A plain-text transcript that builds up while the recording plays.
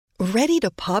Ready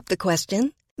to pop the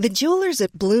question? The jewelers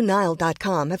at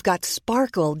BlueNile.com have got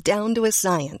sparkle down to a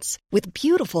science with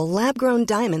beautiful lab-grown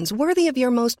diamonds worthy of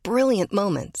your most brilliant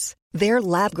moments. Their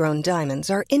lab-grown diamonds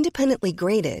are independently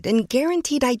graded and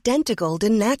guaranteed identical to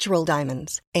natural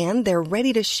diamonds, and they're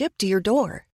ready to ship to your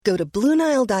door. Go to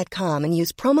BlueNile.com and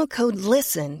use promo code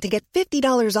LISTEN to get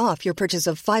 $50 off your purchase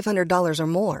of $500 or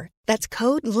more. That's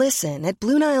code LISTEN at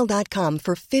BlueNile.com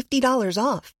for $50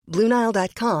 off.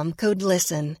 BlueNile.com, code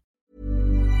LISTEN.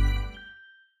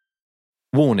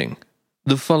 Warning.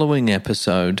 The following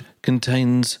episode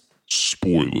contains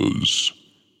spoilers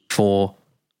for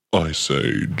Ice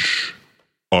Age.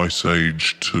 Ice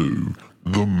Age 2,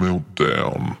 The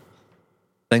Meltdown.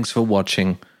 Thanks for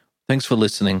watching. Thanks for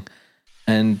listening.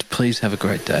 And please have a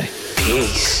great day.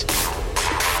 Peace.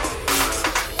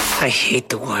 I hate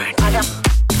the word. I got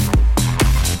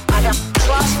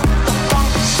trust the funk.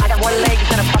 I got one leg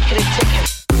and a bucket of chicken.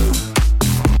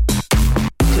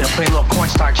 Dude, I put a little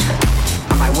cornstarch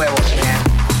on my werewolf, man.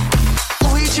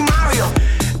 Luigi Mario.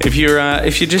 If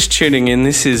you're just tuning in,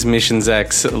 this is Mission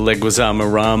Zach's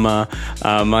Leguizamo Rama.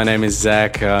 My name is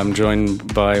Zach. I'm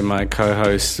joined by my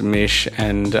co-host Mish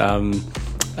and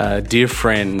dear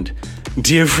friend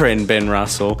Ben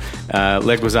Russell.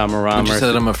 Leguizamo Rama. You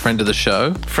said I'm a friend of the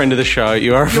show. Friend of the show.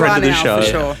 You are a friend of the show. For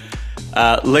sure.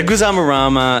 Leguizamo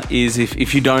Rama is,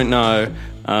 if you don't know,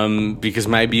 because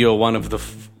maybe you're one of the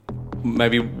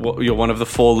you're one of the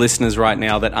 4 listeners right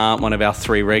now that aren't one of our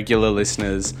 3 regular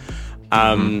listeners.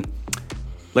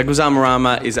 Leguizamo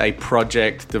Rama is a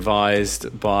project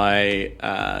devised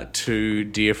by 2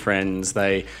 dear friends.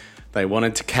 They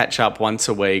wanted to catch up once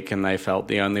a week, and they felt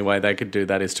the only way they could do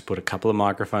that is to put a couple of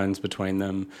microphones between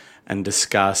them and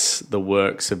discuss the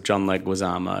works of John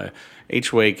Leguizamo.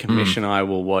 Each week, Mish and I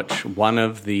will watch one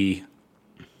of the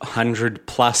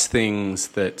 100+ things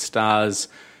that stars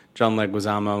John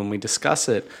Leguizamo, and we discuss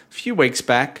it. A few weeks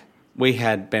back, we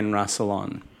had Ben Russell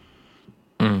on.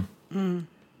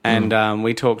 And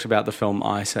we talked about the film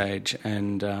Ice Age,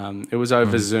 and it was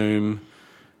over Zoom.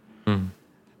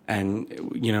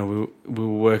 And, you know, we were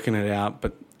working it out,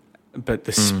 but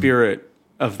the spirit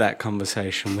of that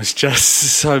conversation was just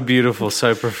so beautiful,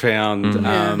 so profound.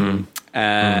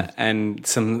 And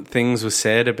some things were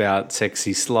said about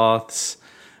sexy sloths.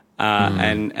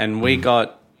 And we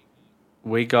got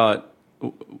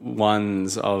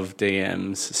ones of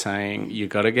DMs saying, you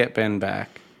got to get Ben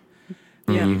back.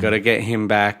 Yeah. You got to get him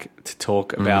back to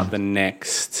talk about the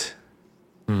next.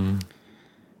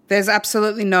 There's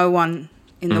absolutely no one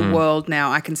in the world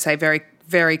now, I can say very,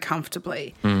 very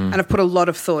comfortably, and I've put a lot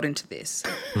of thought into this.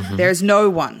 There is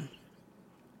no one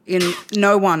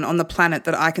on the planet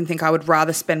that I can think I would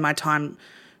rather spend my time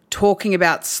talking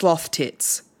about sloth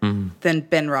tits than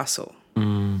Ben Russell.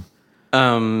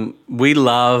 We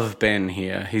love Ben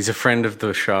here. He's a friend of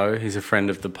the show. He's a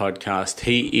friend of the podcast.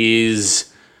 He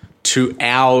is, to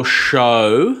our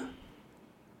show,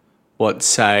 what,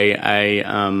 say,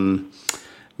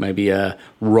 maybe a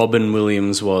Robin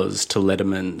Williams was to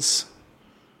Letterman's.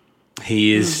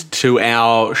 He is to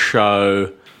our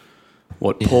show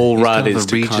what Paul Rudd is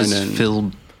to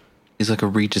Conan. He's like a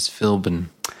Regis Philbin.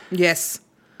 Yes.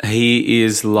 He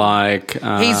is like...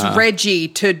 he's Reggie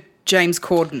to James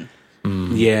Corden.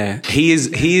 Yeah. He is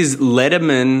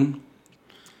Letterman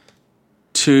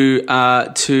to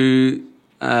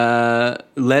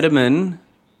Letterman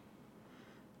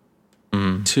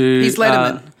to... He's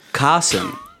Letterman.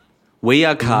 Carson. We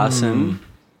are Carson.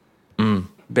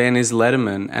 Ben is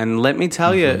Letterman. And let me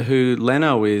tell you who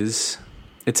Leno is.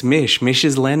 It's Mish. Mish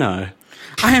is Leno.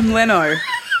 I am Leno.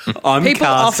 I'm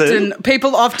Carson.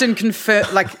 People often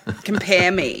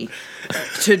compare me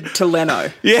to Leno.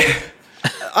 Yeah.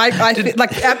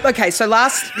 Okay, so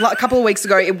a couple of weeks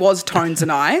ago it was Tones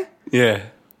and I. Yeah.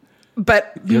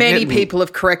 But many people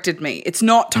have corrected me. It's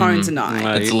not Tones and I.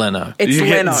 No, It's Leno. It's You're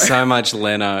Leno. getting so much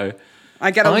Leno.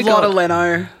 I get a lot of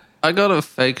Leno. I got a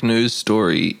fake news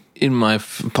story in my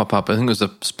pop-up. I think it was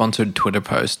a sponsored Twitter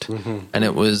post. And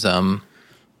it was, I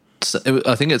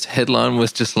think its headline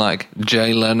was just like,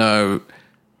 Jay Leno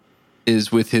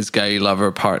is with his gay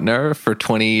lover partner for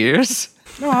 20 years.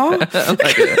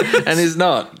 Aww. And he's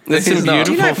not. That's some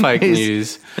beautiful fake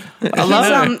news. I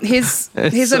love here's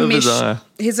bizarre.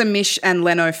 a Mish and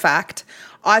Leno fact.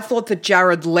 I thought that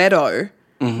Jared Leto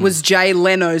was Jay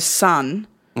Leno's son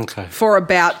for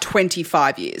about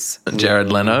 25 years.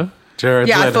 Jared Leno? Jared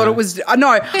Yeah, Leto. I thought it was... I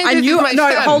knew...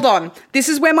 No, hold on. This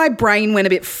is where my brain went a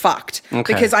bit fucked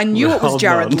because I knew it was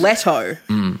Jared Leto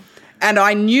and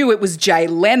I knew it was Jay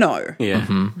Leno.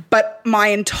 Yeah. But my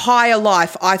entire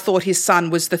life, I thought his son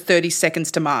was the 30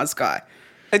 Seconds to Mars guy.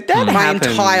 my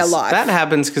entire life. That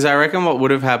happens because I reckon what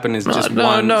would have happened is just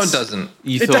once. No, it doesn't.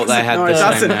 You thought they had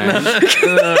the same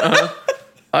name.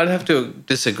 I'd have to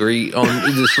disagree on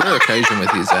this rare occasion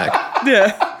with you, Zach.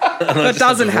 Yeah. That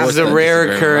doesn't happen. It's a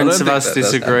rare occurrence of us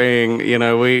disagreeing. You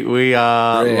know, we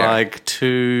are like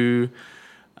two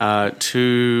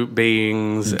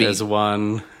beings as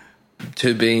one.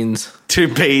 Two beans.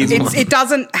 It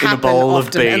doesn't happen in a bowl often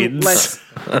of beans.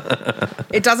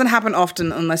 It doesn't happen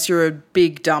often unless you're a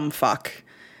big dumb fuck.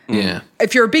 Yeah.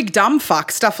 If you're a big dumb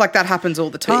fuck, stuff like that happens all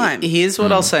the time. Here's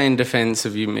what I'll say in defense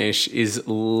of you, Mish, is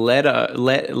Jared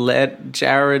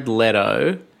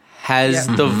Leto has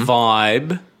the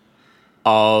vibe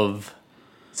of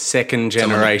second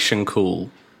generation cool.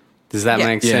 Does that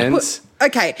make sense?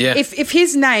 Okay, if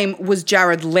his name was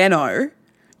Jared Leno,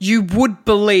 you would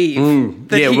believe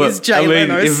that he is Jay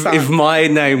Leno's son. If my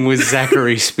name was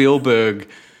Zachary Spielberg,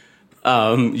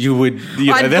 you would,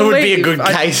 there would be a good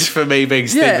case for me being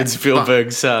Steven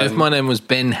Spielberg's son. If my name was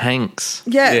Ben Hanks.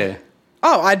 Yeah.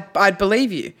 Oh, I'd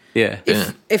believe you. Yeah.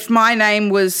 If my name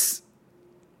was,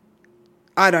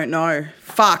 I don't know.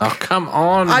 Fuck. Oh, come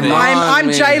on,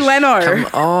 I'm Jay Leno.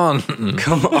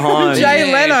 Come on. Jay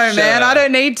Leno, man. I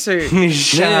don't need to.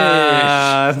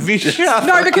 Misha. Because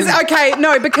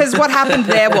what happened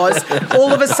there was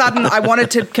all of a sudden I wanted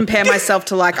to compare myself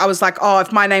to I was like, oh,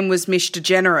 if my name was Mish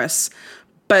DeGeneres.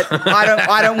 But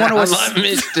I don't want to. I like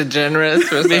Mish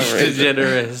DeGeneres. Mish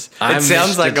DeGeneres. It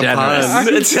sounds like a pun.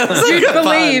 It sounds like You'd a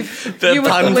believe. pun. The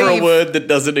pun for a word that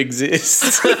doesn't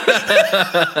exist.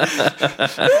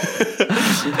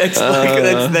 It's like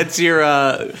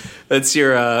that's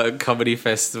your comedy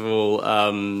festival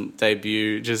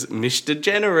debut. Just Mish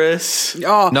DeGeneres.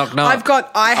 Oh, knock knock.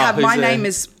 My name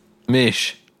is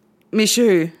Mish. Mish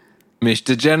who? Mish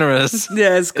DeGeneres.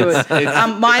 Yeah, it's good.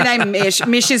 My name, Mish.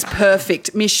 Mish is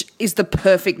perfect. Mish is the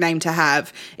perfect name to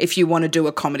have if you want to do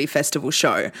a comedy festival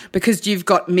show because you've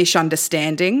got Mish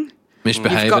understanding. Mish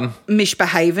behaving. You've got Mish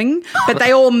behaving. But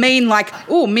they all mean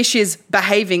Mish is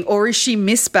behaving or is she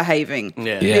misbehaving?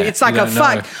 Yeah. It's like a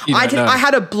fuck. I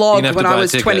had a blog when I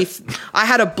was 20. I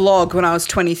had a blog when I was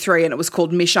 23 and it was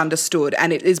called Misunderstood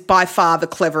and it is by far the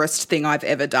cleverest thing I've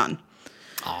ever done.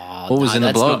 What was in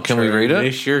the blog? Can we read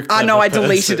it? No, I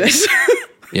deleted it.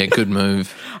 Yeah, good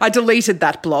move. I deleted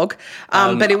that blog,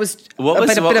 but it was a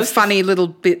bit of funny little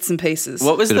bits and pieces.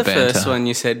 What was the first one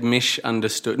you said? Mish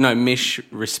understood? No, Mish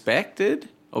respected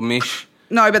or Mish?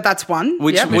 No, but that's one.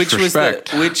 Which was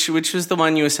the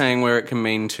one you were saying where it can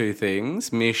mean two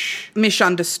things?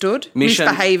 Misunderstood.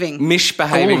 Misbehaving.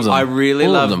 Misbehaving. I really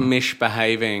love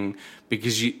misbehaving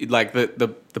because you like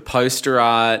the poster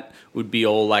art would be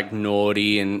all like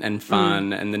naughty and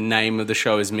fun, and the name of the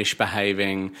show is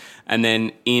Misbehaving. And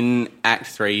then in Act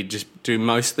 3, you just do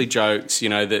mostly jokes,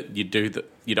 that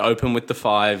you'd open with the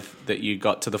 5 that you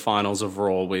got to the finals of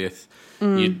Raw with.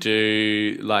 You'd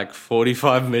do like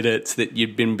 45 minutes that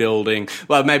you'd been building,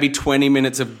 well, maybe 20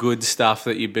 minutes of good stuff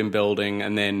that you've been building,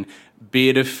 and then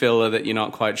bit of filler that you're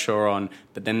not quite sure on.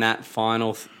 But then that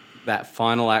final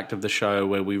act of the show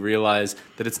where we realise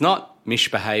that it's not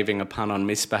misbehaving, a pun on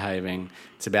misbehaving.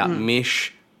 It's about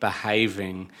Mish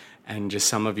behaving and just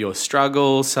some of your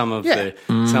struggles, some of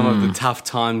the tough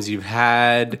times you've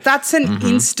had. That's an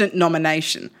instant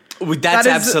nomination. That's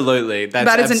absolutely an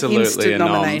instant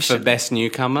nomination for best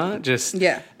newcomer.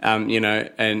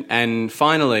 And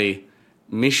finally,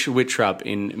 Mish Wittrup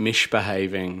in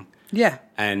Misbehaving. Yeah,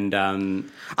 and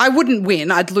I wouldn't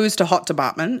win. I'd lose to Hot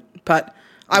Department, but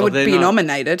I would be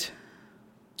nominated.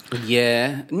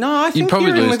 Yeah. No, I think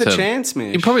you're in with a chance,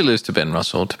 Mish. You'd probably lose to Ben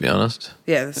Russell, to be honest.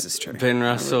 Yeah, this is true. Ben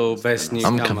Russell, best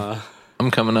newcomer.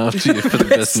 I'm coming after you for the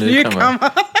best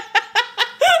newcomer.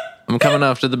 I'm coming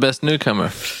after the best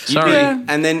newcomer. Sorry.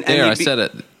 And then I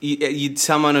said it.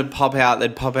 Someone would pop out.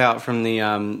 They'd pop out from the.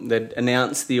 They'd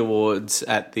announce the awards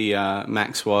at the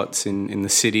Max Watts in the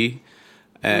city.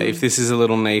 If this is a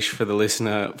little niche for the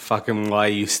listener, fucking why are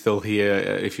you still here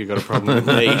if you've got a problem with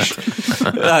niche?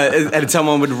 And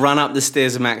someone would run up the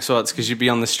stairs of Max Watts because you'd be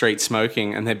on the street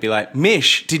smoking and they'd be like,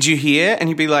 Mish, did you hear? And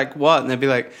you'd be like, what? And they'd be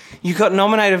like, you got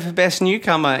nominated for Best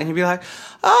Newcomer. And you'd be like,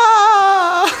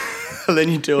 ah! And then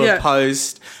you do a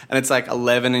post and it's like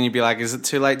 11 and you'd be like, is it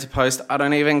too late to post? I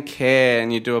don't even care.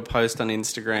 And you do a post on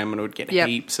Instagram and it would get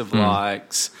heaps of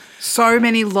likes. So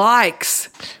many likes.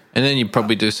 And then you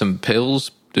probably do some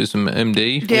pills, do some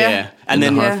MD. Yeah. And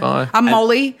then hi-fi.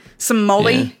 Some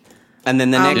Molly. And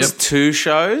then the next two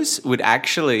shows would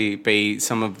actually be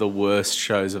some of the worst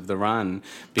shows of the run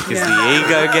because the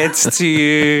ego gets to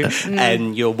you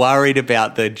and you're worried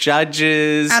about the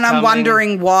judges. And I'm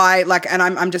wondering why, and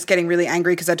I'm just getting really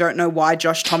angry because I don't know why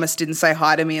Josh Thomas didn't say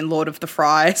hi to me in Lord of the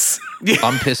Fries.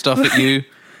 I'm pissed off at you.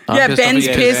 Ben's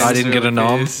pissed. I didn't get a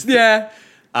nom. Yeah.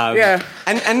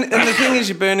 And the thing is,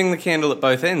 you're burning the candle at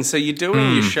both ends. So you're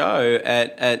doing your show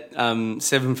at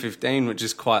 7:15, which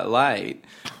is quite late.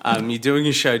 You're doing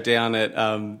your show down at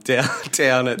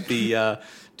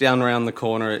down around the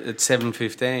corner at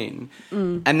 7:15,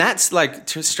 and that's like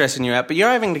stressing you out. But you're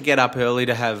having to get up early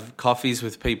to have coffees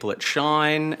with people at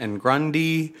Shine and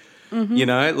Grundy. You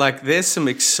know, like there's some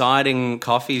exciting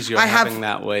coffees you're having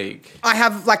that week. I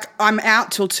have, I'm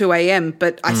out till 2 a.m,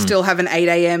 but I still have an 8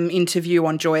 a.m. interview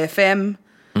on Joy FM.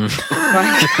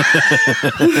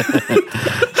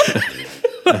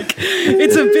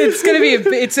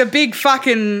 It's a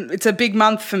big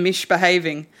month for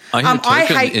misbehaving. I hear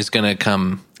Token is going to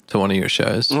come to one of your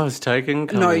shows. Oh, is Token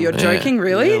coming? No, you're joking,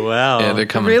 really? Yeah, wow. Yeah, they're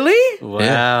coming. Really? Wow.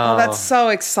 Yeah. Oh, that's so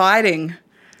exciting.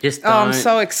 I'm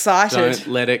so excited. Don't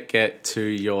let it get to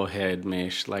your head,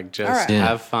 Mish. Just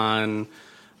have fun.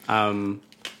 Sometimes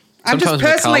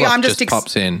McAuliffe just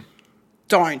pops in.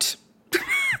 Don't.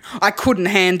 I couldn't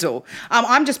handle.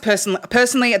 I'm just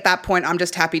personally at that point, I'm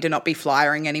just happy to not be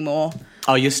flyering anymore.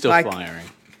 Oh, you're still flyering?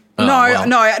 No.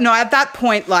 At that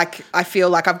point, I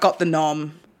feel like I've got the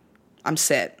nom. I'm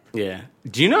set. Yeah.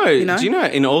 Do you know?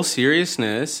 In all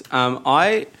seriousness,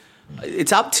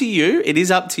 it's up to you. It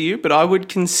is up to you, but I would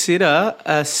consider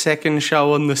a second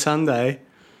show on the Sunday.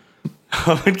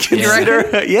 I would consider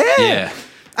it. Yeah.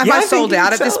 Am I sold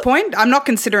out at this point? I'm not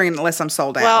considering it unless I'm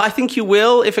sold out. Well, I think you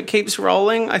will if it keeps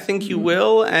rolling. I think you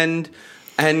will, and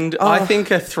I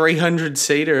think a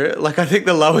 300-seater, I think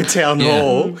the Lower Town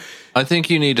Hall. I think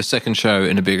you need a second show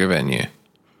in a bigger venue.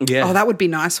 Yeah. Oh, that would be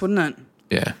nice, wouldn't it?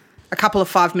 Yeah. A couple of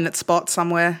 5-minute spots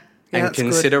somewhere. Yeah, and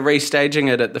consider restaging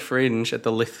it at the Fringe at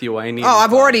the Lithuanian. Oh,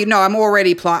 I'm already on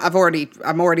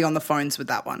the phones with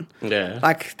that one.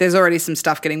 Yeah. There's already some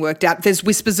stuff getting worked out. There's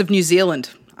whispers of New Zealand.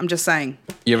 I'm just saying.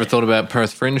 You ever thought about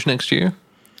Perth Fringe next year?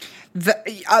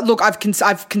 Look, I've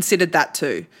considered that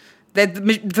too.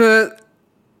 The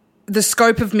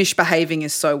scope of misbehaving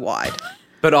is so wide.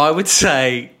 But I would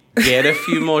say get a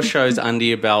few more shows under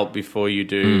your belt before you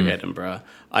do Edinburgh.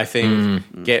 I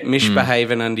think get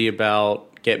Misbehaving under your belt.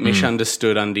 Get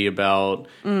Misunderstood under your belt.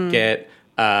 Get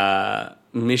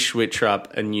Mish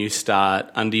Wittrup a New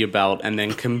Start under your belt, and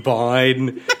then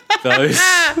combine those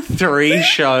 3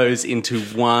 shows into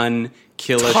one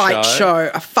killer show.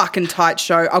 A fucking tight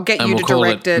show. I'll get you to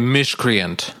direct it.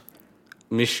 Miscreant.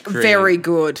 Very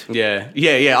good. Yeah.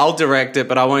 I'll direct it,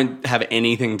 but I won't have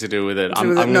anything to do with it.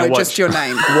 I'm going to watch just your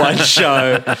name. One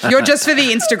show. You're just for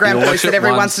the Instagram post that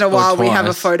every once in a while we have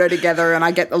a photo together and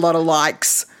I get a lot of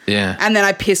likes. Yeah. And then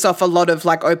I piss off a lot of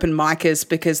open micers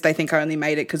because they think I only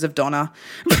made it because of Donna.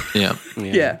 Yeah.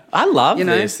 Yeah. I love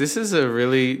this. This is a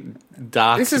really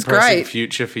dark, depressing great.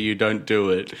 future for you. Don't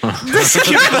do it.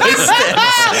 Skip those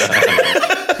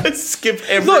steps. Skip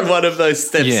every one of those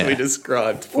steps we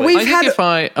described. I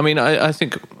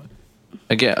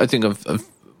think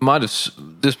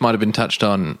this might have been touched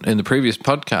on in the previous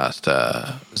podcast,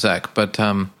 Zach, but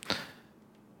I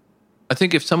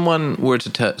think if someone were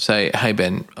to say, hey,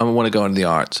 Ben, I want to go into the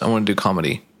arts, I want to do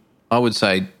comedy, I would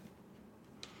say,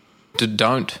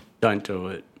 don't do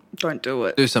it. Don't do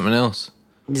it. Do something else.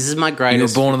 This is my greatest... You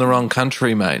were born in the wrong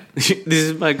country, mate. This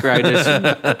is my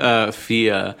greatest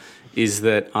fear, is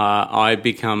that I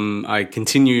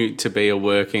continue to be a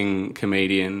working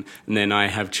comedian, and then I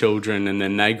have children, and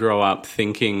then they grow up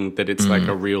thinking that it's like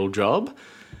a real job.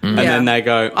 And then they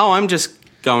go, oh, I'm just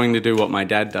going to do what my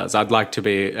dad does. I'd like to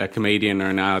be a comedian or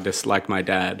an artist like my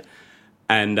dad.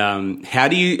 And how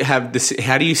do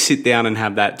you sit down and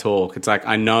have that talk? It's like,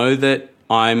 I know that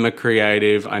I'm a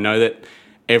creative. I know that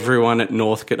everyone at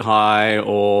Northcote High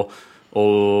or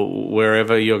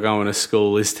wherever you're going to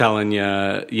school is telling you,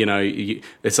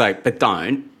 it's like, but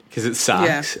don't, because it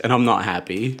sucks, and I'm not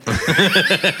happy. I've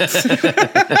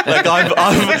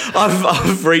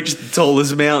reached the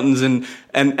tallest mountains, and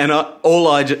all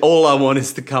I want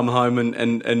is to come home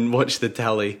and watch the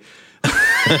tally.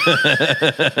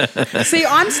 See,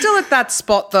 I'm still at that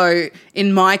spot though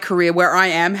in my career where I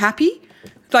am happy.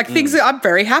 I'm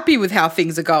very happy with how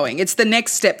things are going. It's the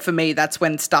next step for me. That's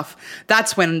when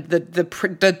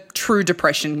the true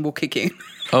depression will kick in.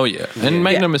 Oh, yeah. And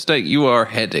make no mistake, you are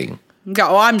heading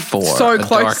Oh, I'm For so a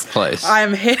close. dark place. I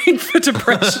am heading for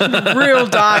depression. Real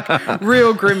dark,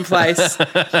 real grim place.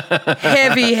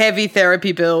 Heavy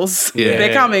therapy bills. Yeah.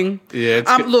 They're coming. Yeah,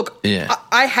 it's good. Look, Yeah.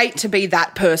 I hate to be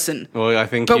that person. Well, I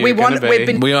think But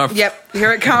you're We are- Yep,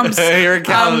 here it comes. Here it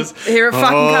comes. Here it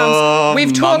fucking comes.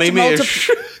 We've talked Mummy Mish.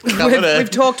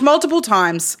 we've talked multiple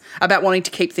times about wanting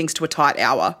to keep things to a tight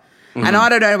hour. Mm-hmm. And I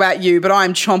don't know about you, but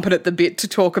I'm chomping at the bit to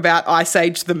talk about Ice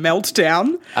Age: The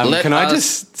Meltdown. Let Can I us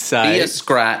just say... be a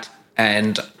scrat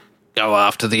and go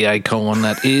after the acorn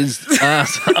that is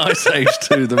Ice Age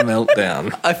 2, The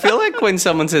Meltdown. I feel like when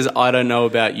someone says, I don't know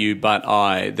about you, but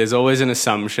there's always an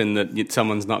assumption that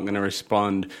someone's not going to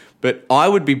respond. But I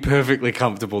would be perfectly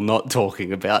comfortable not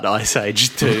talking about Ice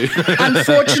Age 2.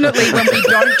 Unfortunately, when we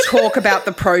don't talk about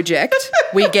the project,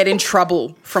 we get in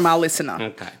trouble from our listener.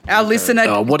 Okay. Our listener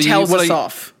tells us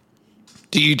off.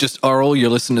 Do you are all your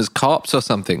listeners cops or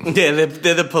something? Yeah,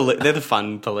 they're the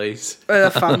fun police.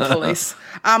 The fun police.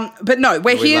 But no,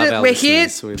 we're We here. love our We're here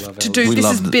listeners. We love to our do. We This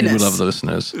love is we business. love the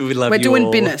listeners. We love We're you doing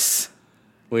all. business.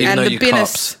 We Even And though the you're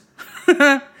business,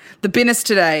 the business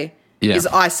today is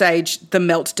Ice Age: The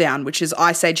Meltdown, which is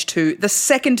Ice Age 2, the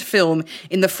second film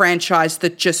in the franchise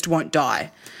that just won't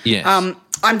die. Yes.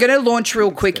 I'm going to launch real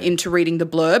quick into reading the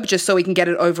blurb just so we can get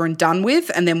it over and done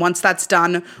with. And then once that's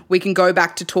done, we can go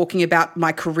back to talking about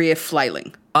my career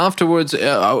flailing. Afterwards,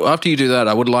 after you do that,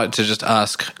 I would like to just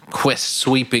ask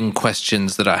sweeping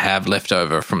questions that I have left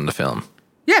over from the film.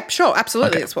 Yeah, sure.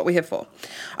 Absolutely. Okay. That's what we're here for.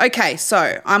 Okay,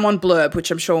 so I'm on blurb, which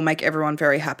I'm sure will make everyone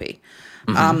very happy.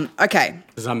 Okay.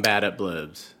 Because I'm bad at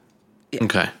blurbs.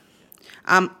 Okay.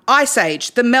 Ice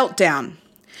Age: The Meltdown.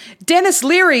 Dennis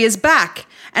Leary is back,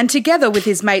 and together with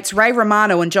his mates Ray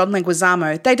Romano and John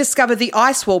Leguizamo, they discover the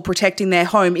ice wall protecting their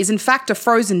home is in fact a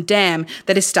frozen dam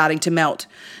that is starting to melt.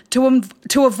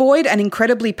 To avoid an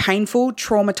incredibly painful,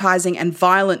 traumatizing, and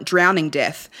violent drowning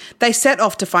death, they set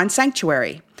off to find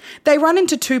sanctuary. They run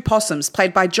into two possums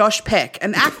played by Josh Peck,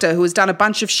 an actor who has done a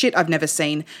bunch of shit I've never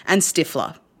seen, and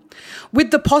Stifler.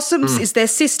 With the possums is their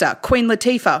sister, Queen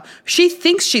Latifah. She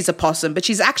thinks she's a possum, but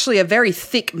she's actually a very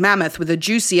thick mammoth with a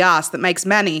juicy ass that makes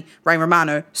Manny, Ray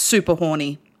Romano, super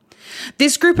horny.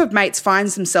 This group of mates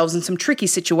finds themselves in some tricky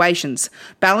situations,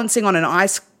 balancing on an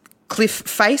ice cliff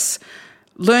face,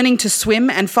 learning to swim,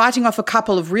 and fighting off a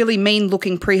couple of really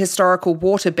mean-looking prehistorical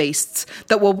water beasts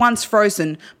that were once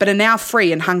frozen but are now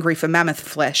free and hungry for mammoth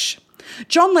flesh.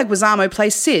 John Leguizamo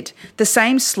plays Sid, the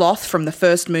same sloth from the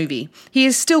first movie. He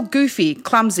is still goofy,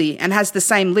 clumsy, and has the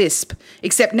same lisp,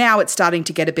 except now it's starting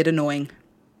to get a bit annoying.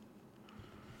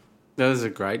 That was a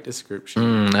great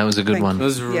description. That was a good one. That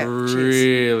was cheers.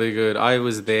 really good. I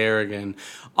was there again.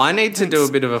 I need to do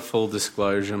a bit of a full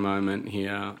disclosure moment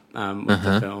here with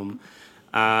the film.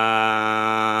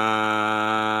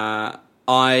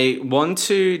 I want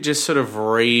to just sort of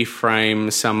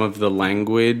reframe some of the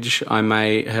language I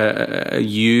may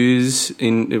use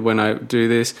when I do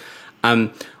this.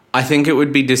 I think it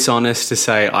would be dishonest to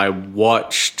say I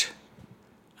watched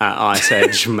Ice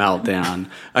Age Meltdown.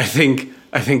 I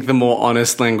think the more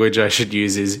honest language I should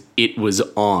use is it was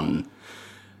on.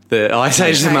 The Ice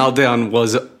Age Meltdown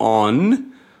was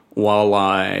on while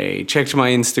I checked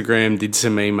my Instagram, did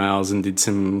some emails, and did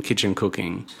some kitchen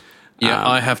cooking. Yeah,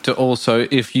 I have to also,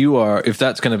 if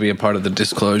that's going to be a part of the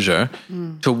disclosure,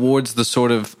 towards the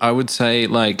sort of, I would say,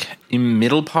 like, in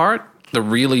middle part, the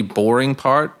really boring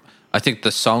part, I think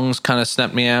the songs kind of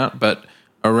snapped me out, but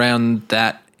around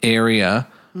that area,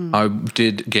 I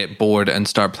did get bored and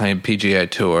start playing PGA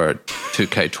Tour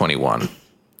 2K21.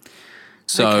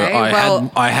 So Okay,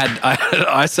 I had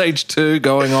Ice Age 2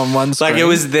 going on one screen. Like, it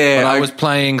was there. But I was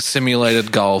playing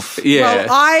simulated golf. Yeah. Well,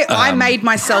 I made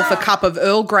myself a cup of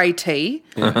Earl Grey tea.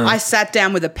 I sat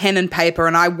down with a pen and paper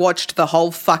and I watched the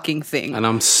whole fucking thing. And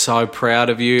I'm so proud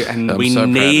of you, and we so proud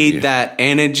of you. need that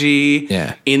energy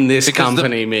in this Because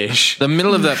company, Mish. The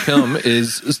middle of that film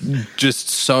is just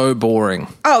so boring.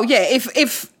 Oh yeah,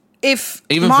 if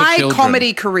Even for my children.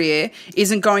 comedy career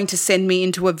isn't going to send me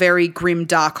into a very grim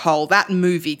dark hole, that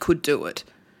movie could do it.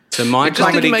 So my just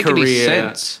didn't comedy make any career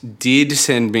sense. did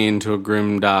send me into a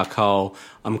grim dark hole.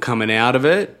 I'm coming out of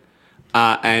it,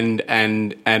 and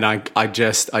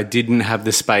I didn't have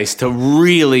the space to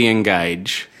really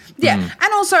engage. Yeah,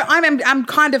 and also I'm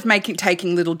kind of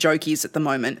taking little jokies at the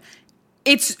moment.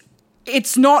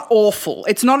 It's not awful.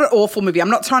 It's not an awful movie. I'm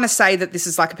not trying to say that this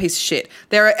is like a piece of shit.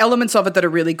 There are elements of it that are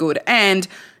really good. And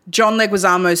John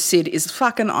Leguizamo's Sid is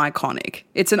fucking iconic.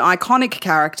 It's an iconic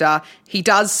character. He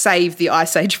does save the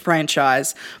Ice Age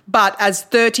franchise. But as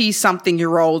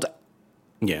 30-something-year-old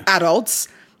adults,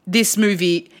 this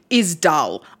movie is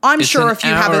dull. I'm It's sure an if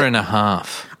you hour have and a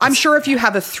half. I'm sure if you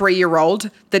have a 3-year-old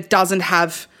that doesn't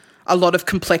have a lot of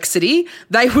complexity,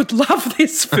 they would love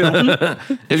this film.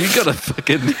 Have you got a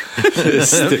fucking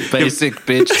basic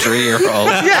bitch 3-year-old?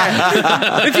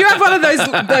 Yeah. If you have one of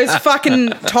those fucking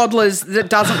toddlers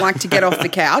that doesn't like to get off the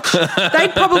couch,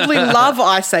 they'd probably love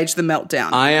Ice Age: The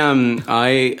Meltdown.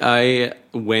 I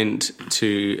went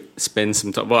to spend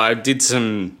some time. Well, I did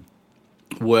some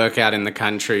work out in the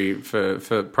country for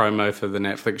promo for the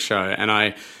Netflix show,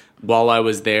 and while I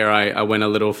was there, I went a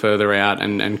little further out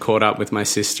and caught up with my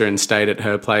sister and stayed at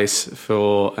her place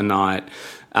for a night.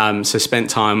 So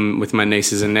spent time with my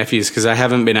nieces and nephews because I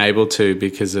haven't been able to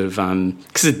because of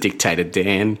Dictator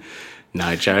Dan.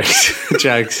 No,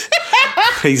 jokes.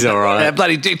 He's all right. That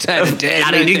bloody Dictator Dan.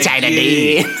 Bloody Dictator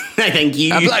Dan. No, thank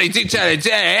you. Bloody Dictator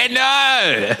Dan.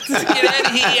 No. Get out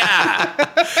of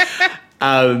here.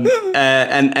 And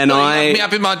I locked me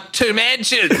up in my 2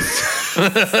 mansions.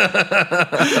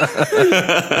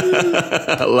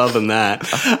 Loving that.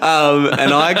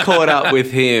 And I caught up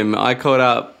with him. I caught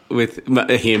up with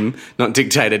him, not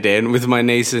Dictator Dan, with my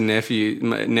niece and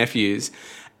nephews.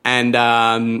 And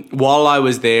while I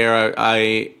was there,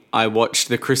 I watched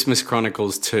The Christmas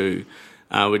Chronicles 2,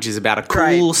 which is about a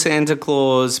cool Santa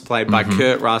Claus played by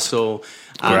Kurt Russell.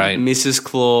 Great. Mrs.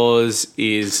 Claus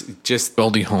is just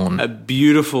Goldie Hawn. a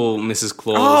beautiful Mrs.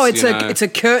 Claus. Oh, it's a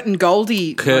Kurt and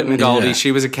Goldie. Kurt and Goldie. Yeah.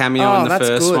 She was a cameo in the that's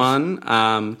first good.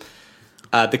 one.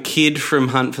 The kid from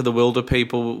Hunt for the Wilder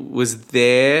People was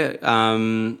there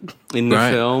in the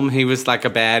film. He was like a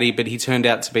baddie, but he turned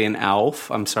out to be an elf.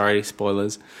 I'm sorry,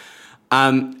 spoilers.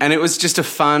 And it was just a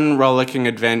fun, rollicking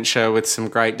adventure with some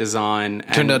great design.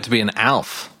 Turned out to be an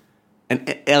elf. An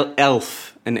elf.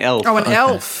 An elf. Oh, an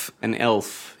elf. An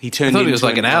elf. He I turned thought into he was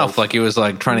like an elf, like he was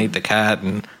like trying to eat the cat.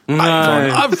 And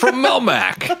I'm from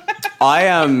Melmac.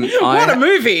 What a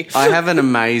movie. I have an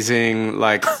amazing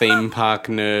like theme park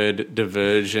nerd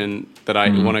diversion that I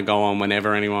want to go on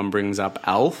whenever anyone brings up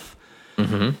Elf.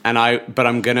 And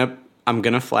I'm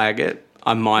gonna flag it.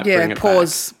 I might bring it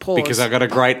pause. because I got a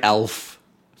great Elf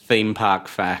theme park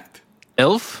fact.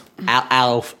 Elf?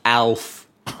 Elf. Elf.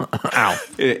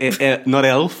 Not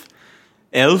elf.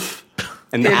 Elf.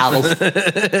 An elf.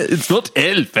 It's not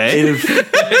elf, eh? Elf.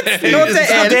 Not the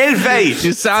elf. eh?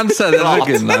 You sound South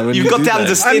African now. when You've you got do to that.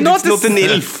 understand I'm it's not not an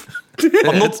elf.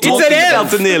 I'm not talking an about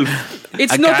elf. an elf.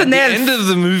 It's Okay, not an at the end elf. of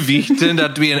the movie, he turned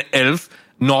out to be an elf,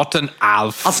 not an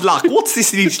elf. I was like, what's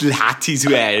this little hat he's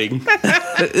wearing?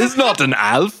 It's not an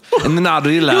elf. And then I You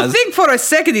realized, think for a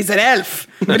second he's an elf,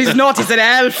 but he's not. He's an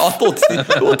elf. I thought,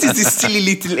 what is this silly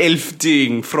little elf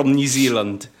doing from New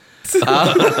Zealand?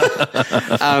 But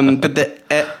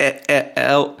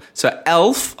the so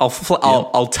elf.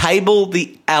 I'll table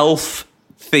the elf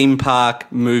theme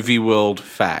park movie world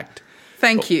fact.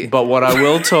 Thank you. But what I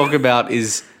will talk about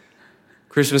is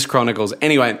Christmas Chronicles.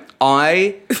 Anyway,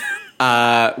 I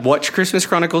watched Christmas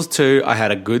Chronicles 2. I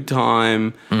had a good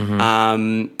time.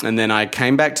 And then I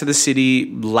came back to the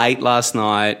city late last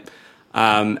night.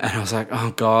 And I was like,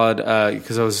 oh, God,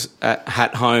 because I was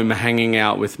at home hanging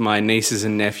out with my nieces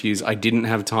and nephews. I didn't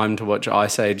have time to watch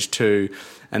Ice Age 2.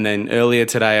 And then earlier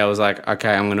today, I was like,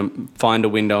 okay, I'm going to find a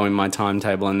window in my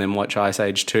timetable and then watch Ice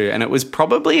Age 2. And it was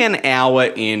probably an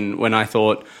hour in when I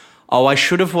thought, oh, I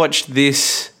should have watched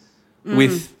this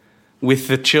with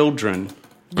the children.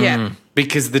 yeah.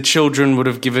 Because the children would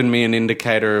have given me an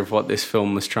indicator of what this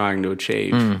film was trying to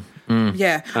achieve.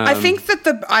 Yeah, I think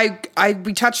that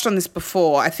we touched on this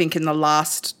before. I think in the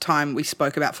last time we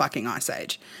spoke about fucking Ice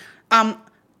Age,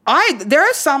 there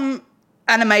are some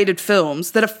animated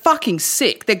films that are fucking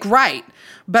sick. They're great,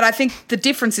 but I think the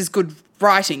difference is good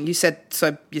writing. You said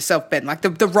so yourself, Ben. Like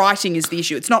the writing is the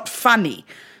issue. It's not funny.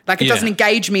 Like it doesn't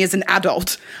engage me as an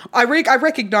adult. I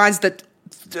recognise that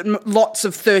lots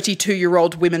of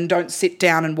 32-year-old women don't sit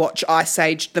down and watch Ice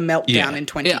Age: The Meltdown in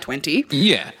 2020.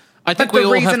 Yeah. I think But we the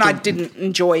all reason have I to, didn't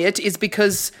enjoy it is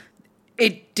because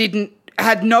it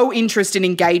had no interest in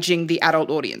engaging the adult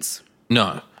audience.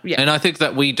 No. Yeah. And I think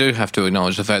that we do have to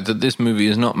acknowledge the fact that this movie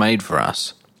is not made for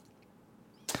us.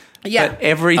 Yeah. But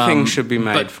everything should be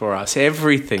made for us.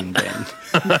 Everything, Ben.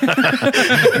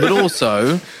 But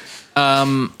also,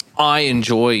 I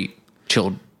enjoy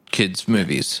chilled kids'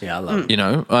 movies. Yeah, I love it. You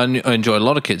know, I enjoy a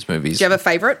lot of kids' movies. Do you have a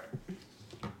favourite?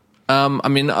 I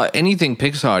mean, anything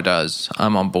Pixar does,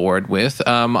 I'm on board with.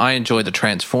 I enjoy the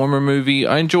Transformer movie.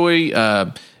 I enjoy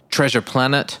Treasure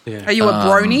Planet. Yeah. Are you a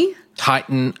brony?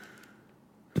 Titan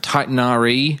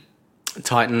RE.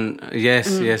 Titan,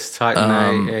 yes,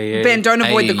 Titan. Ben, don't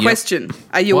avoid the yep. question.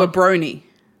 Are you a What? brony?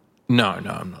 No, I'm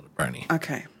not a brony.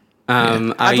 Okay.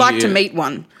 I'd like to meet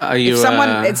one. you, if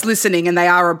someone is listening and they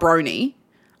are a brony,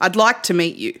 I'd like to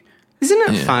meet you. Isn't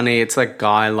it funny? It's like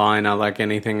guy liner, like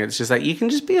anything. It's just like you can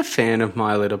just be a fan of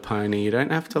My Little Pony. You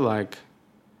don't have to like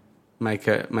make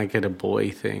it a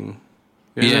boy thing.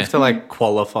 You don't have to like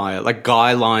qualify it. Like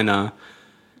guy liner,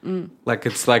 like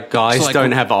it's like guys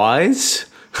don't have eyes.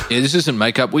 Yeah, this isn't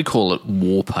makeup. We call it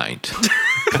war paint.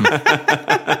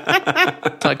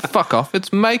 It's like, fuck off.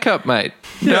 It's makeup, mate.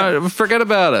 No, forget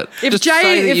about it. Just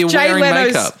say that you're wearing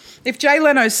makeup. If Jay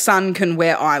Leno's son can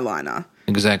wear eyeliner,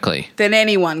 Exactly. then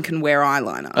anyone can wear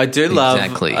eyeliner. I do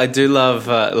love.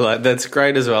 Like that's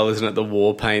great as well, isn't it? The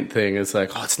war paint thing. It's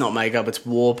like, oh, it's not makeup, it's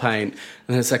war paint,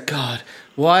 and it's like, God,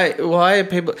 why are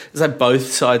people? It's like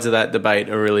both sides of that debate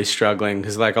are really struggling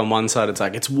because, like, on one side it's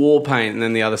like it's war paint, and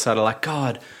then the other side are like,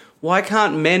 God, why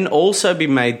can't men also be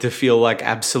made to feel like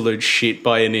absolute shit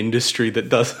by an industry that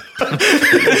does?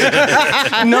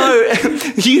 No,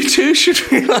 you too should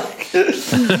be like.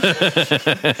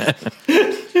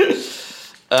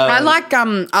 I like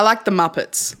the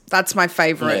Muppets. That's my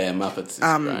favourite. Yeah, Muppets is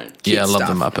great. Yeah, I love stuff.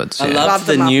 the Muppets. I Yeah. love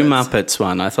the the new Muppets. Muppets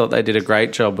one. I thought they did a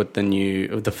great job with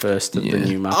the first of the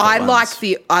new Muppet I ones. like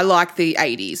the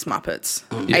 80s Muppets.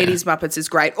 80s Muppets is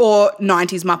great. Or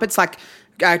 90s Muppets like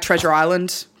Treasure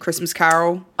Island, Christmas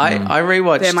Carol. I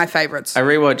rewatched. They're my favourites. I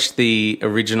rewatched the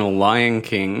original Lion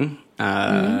King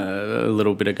a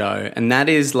little bit ago, and that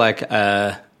is like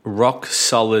a rock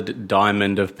solid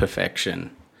diamond of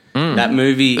perfection. That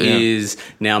movie is,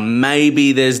 now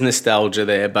maybe there's nostalgia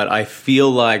there, but I feel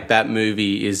like that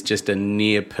movie is just a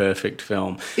near perfect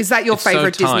film. Is that your It's so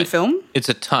favourite Disney tight. film? It's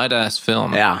a tight-ass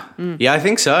film. Yeah. Yeah, I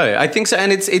think so.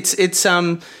 And it's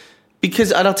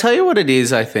because I'll tell you what it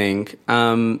is, I think.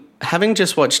 Having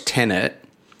just watched Tenet,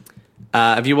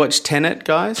 have you watched Tenet,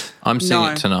 guys? I'm seeing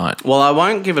No. it tonight. Well, I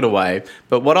won't give it away,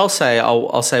 but what I'll say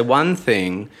one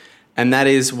thing, and that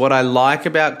is what I like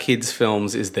about kids'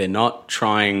 films is they're not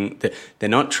trying to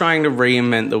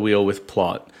reinvent the wheel with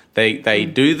plot. They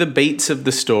do the beats of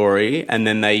the story, and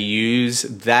then they use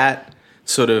that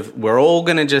sort of, we're all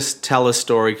going to just tell a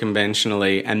story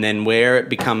conventionally, and then where it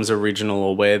becomes original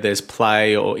or where there's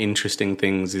play or interesting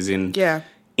things is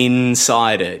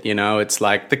inside it. You know, it's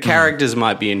like the characters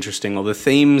might be interesting or the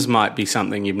themes might be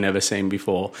something you've never seen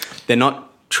before. They're not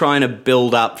trying to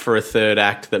build up for a third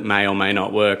act that may or may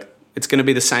not work. It's going to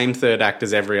be the same third act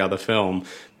as every other film,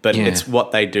 but it's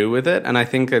what they do with it. And I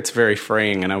think it's very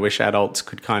freeing, and I wish adults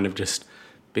could kind of just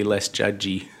be less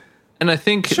judgy. And I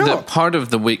think that part of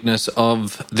the weakness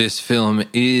of this film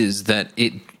is that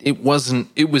it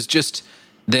was just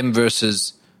them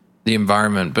versus the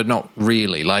environment, but not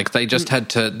really. Like, they just had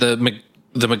to, the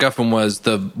MacGuffin was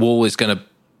the wall is going to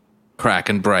crack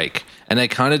and break. And they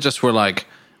kind of just were like,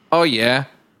 oh yeah,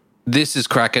 this is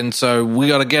cracking, so we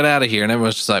got to get out of here. And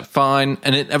everyone's just like, fine.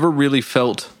 And it never really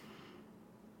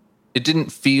it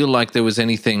didn't feel like there was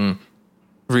anything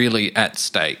really at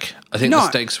stake. I think the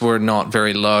stakes were not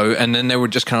very low. And then they were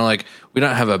just kind of like, we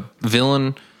don't have a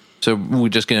villain, so we're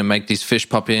just going to make these fish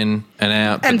pop in and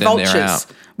out, And but then vultures. they're out.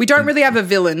 We don't really have a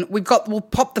villain. We'll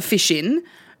pop the fish in,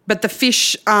 but the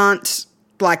fish aren't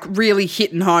like really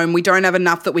hitting home. We don't have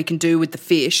enough that we can do with the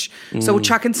fish, so we'll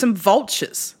chuck in some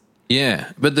vultures.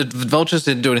 Yeah, but the vultures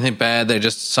didn't do anything bad. They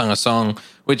just sung a song,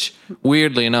 which,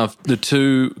 weirdly enough, the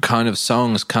two kind of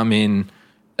songs come in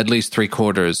at least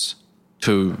 3/4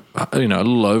 to, a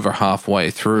little over halfway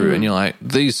through. And you're like,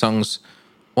 these songs,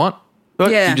 what?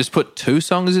 Yeah. You just put two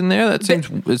songs in there? It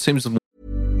seems...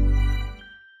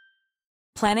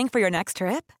 Planning for your next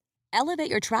trip? Elevate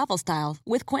your travel style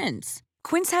with Quince.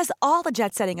 Quince has all the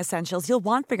jet-setting essentials you'll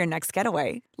want for your next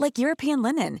getaway, like European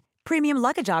linen, premium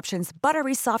luggage options,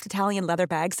 buttery soft Italian leather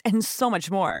bags, and so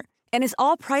much more. And is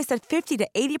all priced at 50 to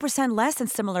 80% less than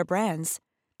similar brands.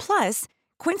 Plus,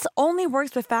 Quince only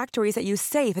works with factories that use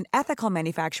safe and ethical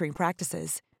manufacturing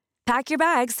practices. Pack your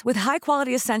bags with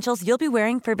high-quality essentials you'll be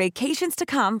wearing for vacations to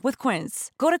come with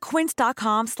Quince. Go to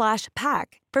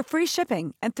quince.com/pack for free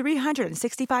shipping and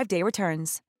 365-day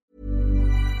returns.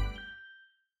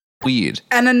 Weird.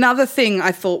 And another thing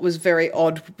I thought was very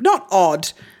odd, not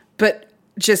odd, but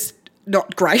just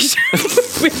not great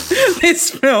with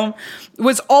this film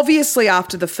was obviously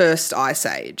after the first Ice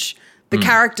Age, the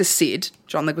character Sid,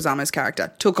 John Leguizamo's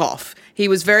character, took off. He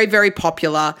was very, very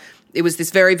popular. It was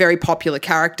this very, very popular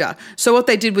character. So what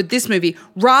they did with this movie,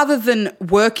 rather than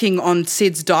working on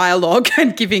Sid's dialogue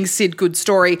and giving Sid good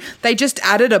story, they just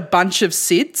added a bunch of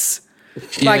Sids.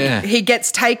 Like, he gets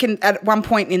taken at one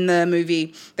point in the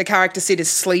movie, the character Sid is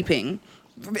sleeping,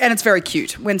 and it's very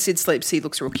cute. When Sid sleeps, he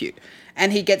looks real cute.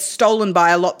 And he gets stolen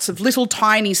by lots of little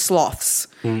tiny sloths.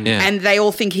 And they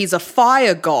all think he's a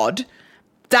fire god.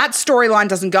 that storyline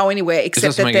doesn't go anywhere It except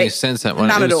doesn't that make any sense, that one.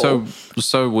 None It at was all.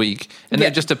 so weak. And Yeah.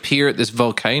 they just appear at this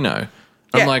volcano.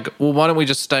 Yeah. I'm like, well, why don't we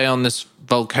just stay on this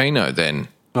volcano then?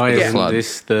 Oh, The yeah. flood.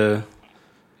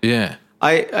 Yeah.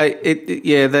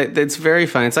 That's very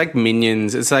funny. It's like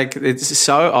Minions. It's like, it's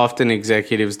so often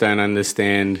executives don't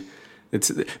understand.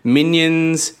 It's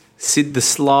Minions, Sid the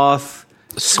Sloth,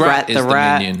 Scrat is the the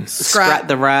Rat, minion. Scrat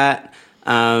the Rat.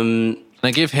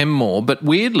 They give him more, but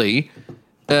weirdly,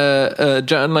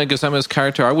 John Leguizamo's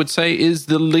character, I would say, is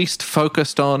the least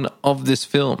focused on of this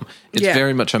film. It's Yeah.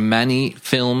 very much a Manny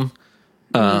film,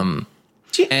 and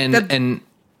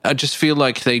I just feel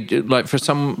like they like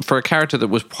for a character that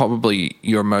was probably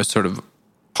your most sort of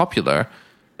popular,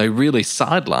 they really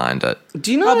sidelined it.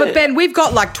 Do you know? Oh, but Ben, we've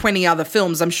got like 20 other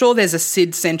films. I'm sure there's a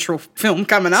Sid Central film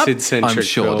coming up. Sid-centric I'm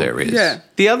sure film. there is. Yeah.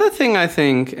 The other thing I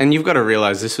think, and you've got to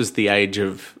realize this was the age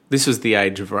of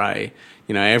Ray.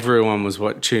 You know, everyone was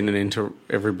tuning into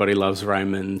Everybody Loves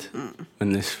Raymond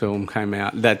when this film came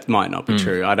out. That might not be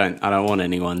true. I don't want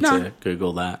anyone to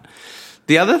Google that.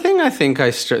 The other thing I think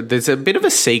there's a bit of a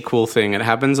sequel thing. It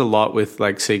happens a lot with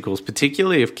like sequels,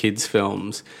 particularly of kids'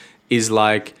 films, is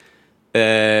like,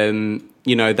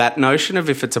 you know, that notion of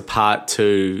if it's a part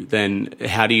 2, then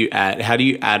how do you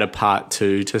add a part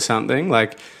 2 to something?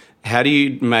 Like, how do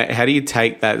you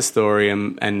take that story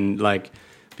and like,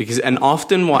 because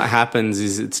often what happens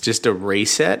is it's just a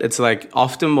reset. It's like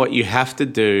often what you have to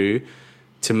do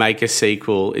to make a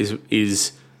sequel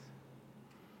is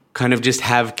kind of just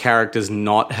have characters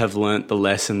not have learnt the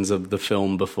lessons of the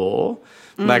film before.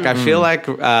 Like, I feel like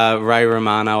Ray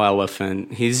Romano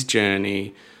Elephant, his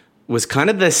journey was kind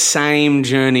of the same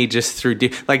journey, just through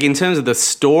like in terms of the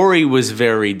story was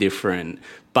very different,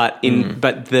 but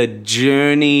the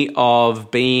journey of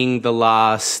being the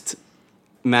last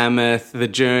mammoth, the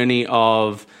journey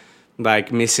of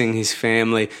like missing his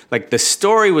family, like the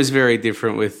story was very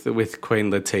different with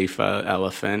Queen Latifah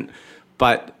Elephant,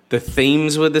 but the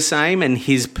themes were the same and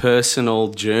his personal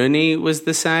journey was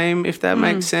the same, if that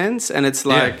makes sense. And it's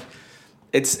like,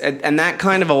 and that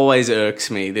kind of always irks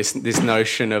me, this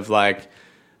notion of like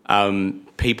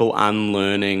people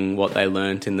unlearning what they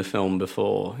learnt in the film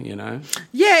before, you know?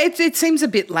 Yeah, it seems a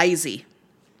bit lazy,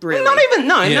 really.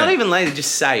 Not even lazy,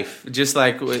 just safe. Just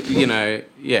like, you know,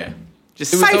 yeah.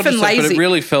 Just was Safe all and just like- but lazy. it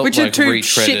really felt which like are two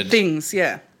retreaded. shit things,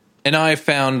 yeah. And I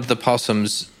found the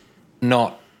possums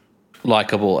not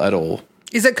likable at all.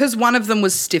 Is it because one of them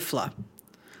was Stifler?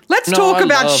 Let's No, talk I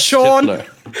about love Sean.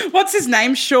 Stifler. What's his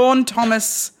name? Sean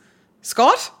Thomas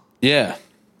Scott? Yeah.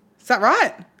 Is that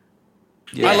right?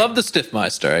 I love the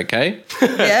Stiffmeister, okay?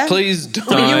 Yeah. Please don't.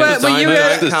 Were you a-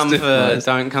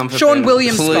 don't come for Sean Ben.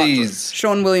 William Please. Scott.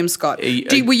 Sean William Scott.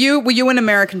 you- Were you an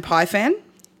American Pie fan?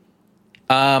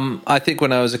 I think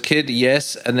when I was a kid,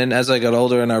 yes. And then as I got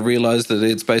older and I realized that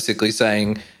it's basically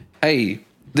saying, hey,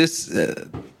 this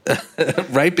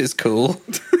rape is cool,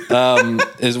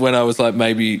 is when I was like,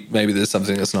 maybe there's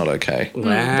something that's not okay.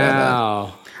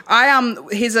 Wow.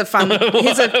 Here's a fun.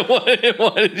 Here's a,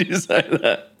 Why did you say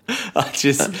that?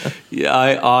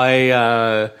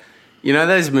 You know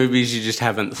those movies you just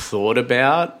haven't thought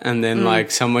about, and then like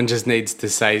someone just needs to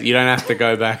say, you don't have to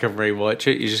go back and rewatch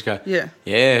it. You just go, Yeah.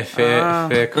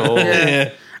 fair call.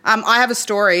 Yeah. I have a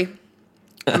story,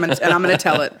 and I'm going to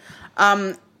tell it.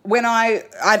 When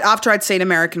after I'd seen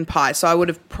American Pie, so I would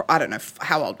have, I don't know,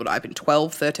 how old would I have been,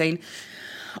 12, 13?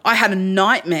 I had a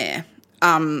nightmare,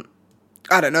 I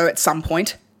don't know, at some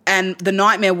point. And the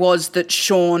nightmare was that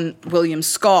Sean William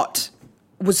Scott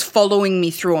was following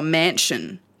me through a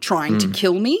mansion trying to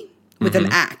kill me with an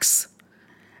axe.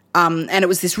 And it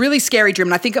was this really scary dream.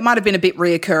 And I think it might have been a bit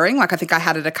reoccurring. Like I think I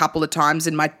had it a couple of times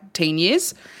in my teen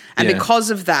years. And Yeah. because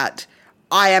of that,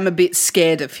 I am a bit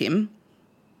scared of him.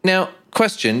 Now,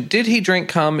 question, did he drink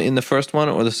cum in the first one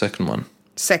or the second one?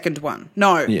 Second one.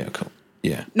 No. Yeah, cool.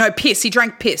 Yeah. No, piss. He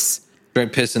drank piss.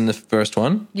 Drank piss in the first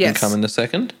one? Yes. And cum in the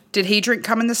second? Did he drink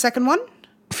cum in the second one?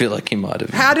 I feel like he might have.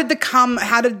 How did the cum,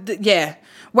 yeah.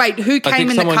 Wait, who I came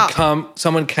think in the cup?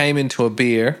 someone came into a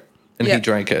beer and Yeah. he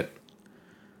drank it.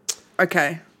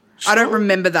 Okay. I don't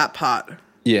remember that part.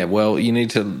 Yeah, well, you need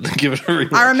to give it a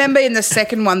rewatch. I remember in the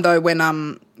second one, though, when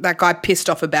that guy pissed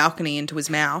off a balcony into his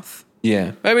mouth.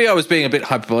 Yeah, maybe I was being a bit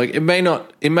hyperbolic. It may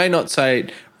not say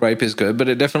rape is good, but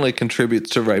it definitely contributes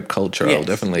to rape culture. Yes. I'll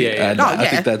definitely Yeah, yeah. add Oh, that. I yeah.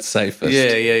 think that's safest.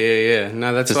 Yeah.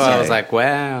 No, that's To why I was say. like,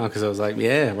 wow, because I was like,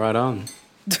 yeah, right on.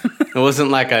 It wasn't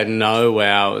like a no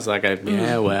wow. It was like a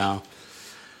yeah wow.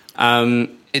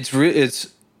 It's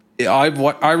I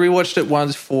rewatched it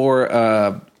once for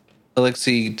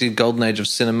Alexi did Golden Age of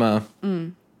Cinema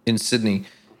in Sydney,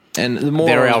 and the more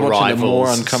They're I was our watching, rivals, the more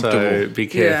uncomfortable. so be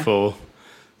careful.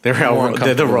 They're more the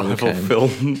uncomfortable rival it became. film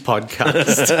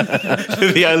podcast.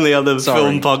 They're the only other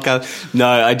film podcast.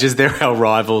 No, they're our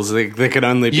rivals. There can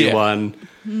only be Yeah. one.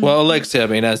 Well, Alexia, I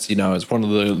mean, as you know, is one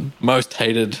of the most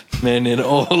hated men in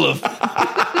all of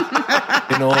comedy.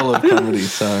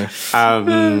 So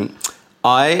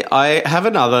I have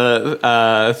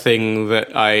another thing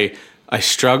that I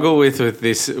struggle with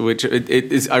this, which it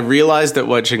is. I realized that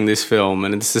watching this film,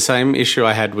 and it's the same issue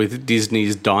I had with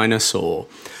Disney's Dinosaur.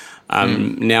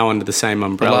 Now under the same The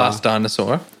umbrella. Last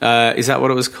Dinosaur. Is that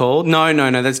what it was called? No,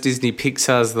 that's Disney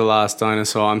Pixar's The Last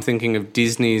Dinosaur. I'm thinking of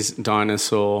Disney's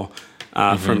Dinosaur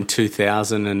from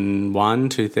 2001,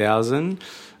 2000.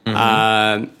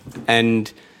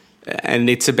 And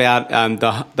it's about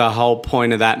the whole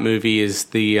point of that movie is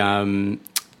the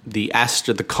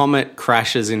comet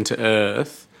crashes into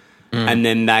Earth. And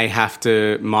then they have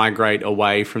to migrate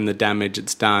away from the damage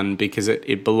it's done because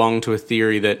it belonged to a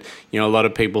theory that, a lot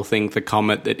of people think the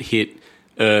comet that hit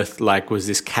Earth was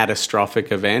this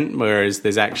catastrophic event, whereas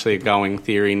there's actually a going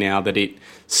theory now that it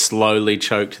slowly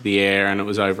choked the air and it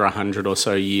was over 100 or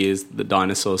so years that the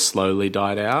dinosaurs slowly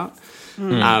died out.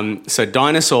 So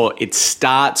Dinosaur, it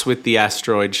starts with the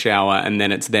asteroid shower and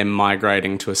then it's them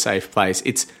migrating to a safe place.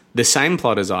 It's the same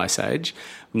plot as Ice Age.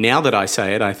 Now that I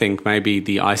say it, I think maybe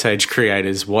the Ice Age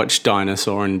creators watched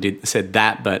Dinosaur and said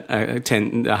that, but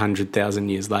 100,000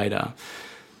 years later.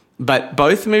 But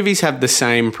both movies have the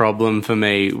same problem for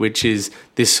me, which is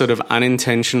this sort of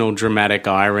unintentional dramatic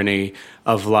irony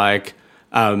of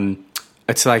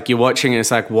it's like you're watching it,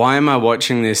 it's like, why am I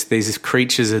watching this? These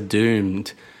creatures are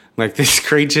doomed. These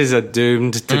creatures are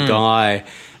doomed to die.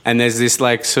 And there's this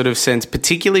sort of sense,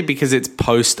 particularly because it's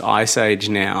post-Ice Age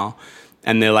now,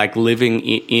 and they're living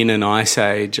in an ice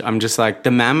age. I'm just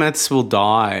the mammoths will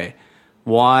die.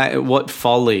 Why? What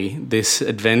folly this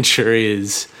adventure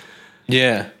is.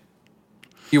 Yeah.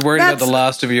 You're worried about the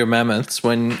last of your mammoths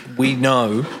when we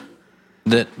know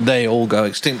that they all go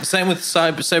extinct. Same with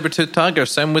saber-toothed tiger,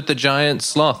 same with the giant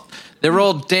sloth. They're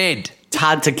all dead. It's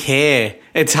hard to care.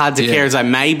 It's hard to care. It's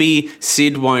maybe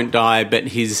Sid won't die, but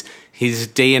his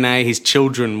DNA, his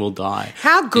children will die.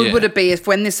 How good would it be if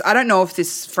I don't know if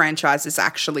this franchise is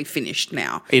actually finished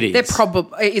now. It is.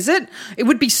 Is it? It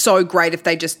would be so great if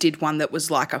they just did one that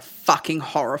was a fucking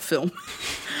horror film.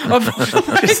 Of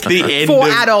Just the end for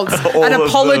of adults. all An of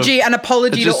apology them. to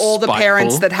Just all the spiteful.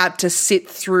 parents that had to sit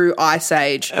through Ice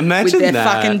Age Imagine with their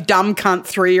that. fucking dumb cunt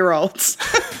 3-year-olds.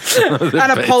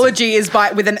 An apology is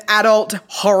with an adult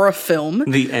horror film.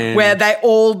 The end. Where they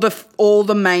all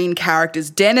the main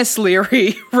characters, Dennis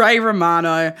Leary, Ray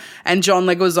Romano, and John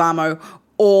Leguizamo,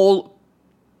 all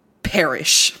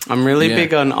perish. I'm really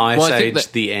big on Ice Well, I think Age,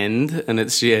 that- the end, and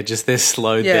it's just their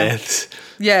slow deaths.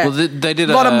 Yeah. Well, they did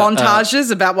a lot of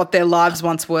montages about what their lives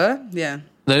once were. Yeah.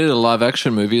 They did a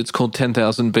live-action movie. It's called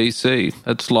 10,000 BC.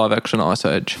 That's live-action Ice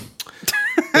Age.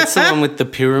 That's the one with the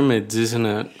pyramids, isn't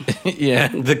it? Yeah.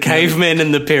 The cavemen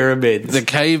and the pyramids. The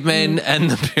cavemen and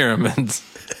the pyramids.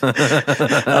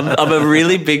 I'm a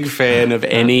really big fan of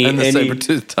And the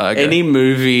saber-toothed tiger. any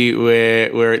movie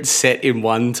where it's set in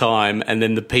one time and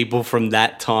then the people from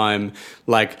that time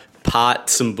part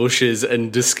some bushes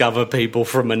and discover people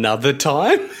from another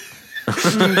time.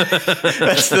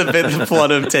 That's the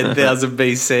plot of 10,000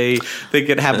 BC. I think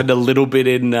it happened a little bit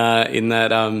in that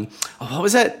what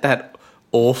was that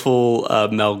awful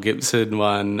Mel Gibson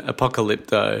one,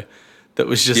 Apocalypto, that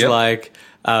was just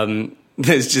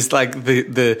there's just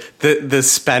the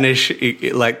Spanish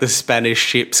the Spanish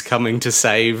ships coming to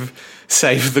save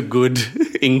the good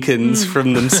Incans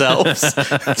from themselves.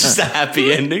 Just a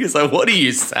happy ending. It's what are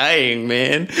you saying,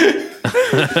 man?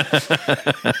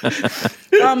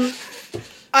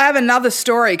 I have another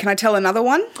story. Can I tell another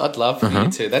one? I'd love for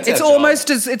you to. That's It's almost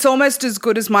as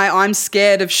good as my I'm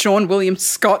scared of Sean William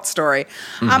Scott story.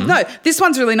 No, this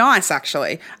one's really nice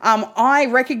actually. I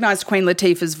recognised Queen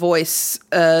Latifah's voice.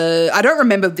 I don't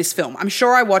remember this film. I'm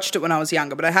sure I watched it when I was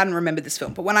younger, but I hadn't remembered this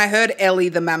film. But when I heard Ellie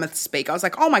the Mammoth speak, I was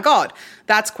like, oh my God,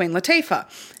 that's Queen Latifah.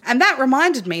 And that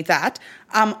reminded me that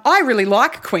I really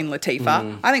like Queen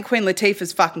Latifah. I think Queen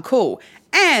Latifah's fucking cool.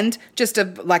 And just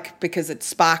because it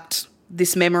sparked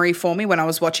this memory for me when I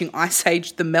was watching Ice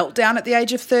Age: The Meltdown at the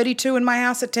age of 32 in my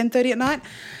house at 10:30 at night.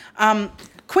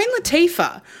 Queen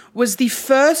Latifah was the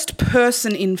first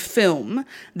person in film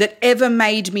that ever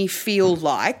made me feel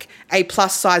like a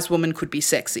plus-size woman could be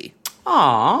sexy.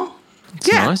 Aww.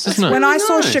 Nice, isn't it? When I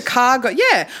saw Nice. Chicago,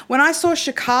 when I saw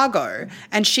Chicago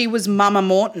and she was Mama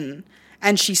Morton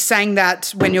and she sang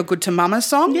that When You're Good to Mama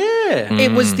song. Yeah.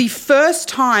 It was the first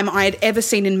time I had ever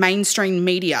seen in mainstream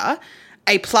media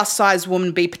a plus-size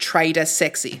woman be portrayed as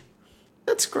sexy.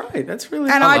 That's great. That's really.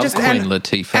 And I I love just Queen and,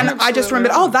 Latifah. and I just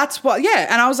remembered. Oh, that's what. Yeah,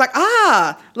 and I was like,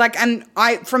 and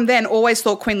I from then always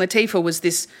thought Queen Latifah was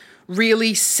this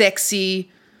really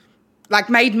sexy, like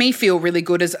made me feel really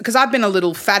good as because I've been a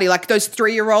little fatty, like those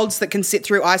 3-year-olds that can sit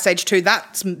through Ice Age 2.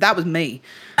 That was me.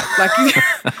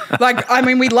 Like, I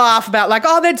mean, we laugh about like,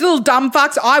 oh, they're little dumb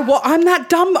fucks. I'm that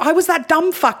dumb. I was that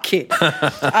dumb fuck kid.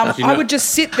 I would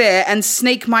just sit there and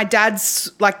sneak my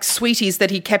dad's like sweeties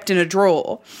that he kept in a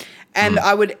drawer, and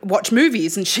I would watch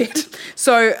movies and shit.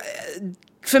 So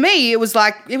for me, it was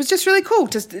just really cool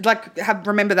to like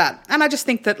remember that. And I just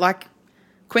think that like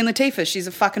Queen Latifah, she's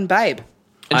a fucking babe.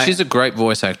 And she's a great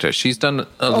voice actor. She's done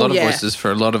a lot of voices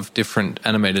for a lot of different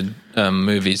animated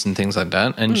movies and things like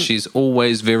that, and she's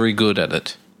always very good at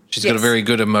it. She's got a very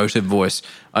good emotive voice.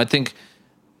 I think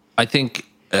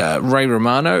Ray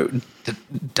Romano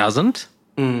doesn't.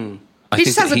 He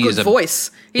just has a good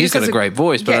voice. He's got a great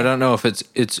voice, but I don't know if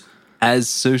it's as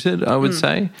suited, I would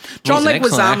say. John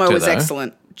Leguizamo was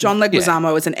excellent. John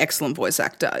Leguizamo is an excellent voice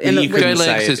actor. And Jay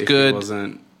Legs is good.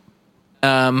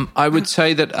 I would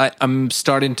say that I'm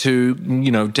starting to,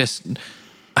 the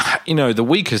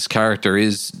weakest character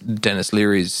is Dennis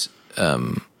Leary's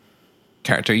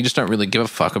character. You just don't really give a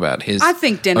fuck about his. I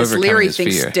think Dennis Leary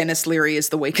thinks Dennis Leary is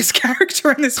the weakest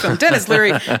character in this film. Dennis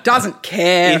Leary doesn't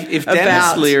care. If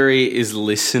Dennis Leary is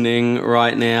listening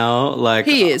right now, like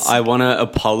he is. I want to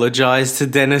apologize to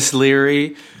Dennis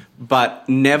Leary. But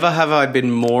never have I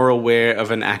been more aware of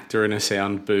an actor in a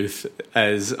sound booth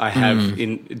as I have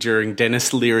during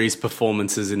Dennis Leary's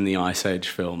performances in the Ice Age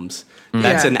films.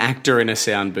 That's an actor in a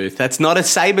sound booth. That's not a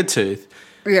Sabretooth.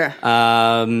 Yeah.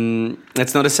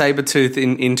 That's not a Sabretooth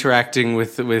interacting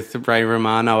with Ray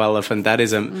Romano Elephant. That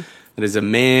is a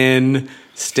man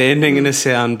standing in a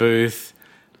sound booth.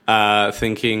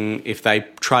 Thinking if they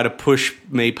try to push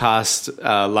me past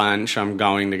lunch, I'm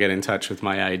going to get in touch with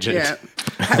my agent. Yeah.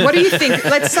 What do you think?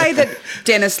 Let's say that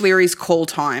Dennis Leary's call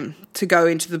time to go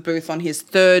into the booth on his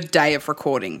 3rd day of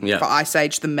recording for Ice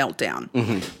Age: The Meltdown.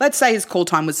 Let's say his call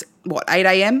time was, 8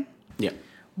 a.m.? Yeah.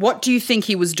 What do you think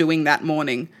he was doing that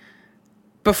morning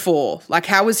before? Like,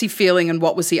 how was he feeling and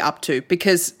what was he up to?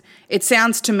 Because it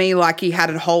sounds to me like he had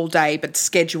a whole day but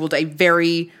scheduled a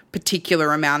very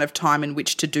particular amount of time in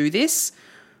which to do this.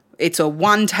 It's a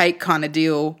one-take kind of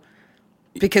deal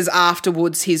because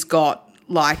afterwards he's got,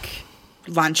 like,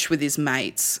 lunch with his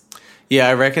mates. Yeah,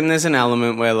 I reckon there's an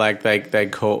element where, like, they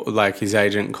call, like, his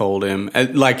agent called him.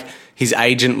 Like, his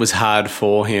agent was hard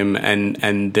for him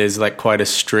and there's, like, quite a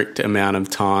strict amount of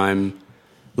time.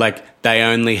 Like, they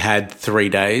only had 3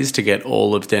 days to get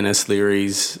all of Dennis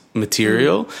Leary's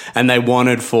material and they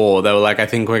wanted 4. They were like, I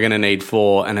think we're going to need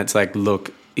 4. And it's like,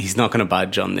 look, he's not going to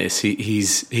budge on this.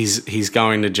 He's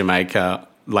going to Jamaica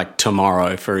like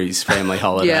tomorrow for his family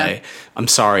holiday. Yeah. I'm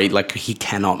sorry, like he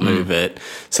cannot move it.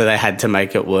 So they had to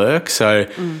make it work. So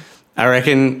I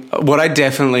reckon what I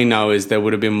definitely know is there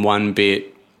would have been one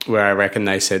bit where I reckon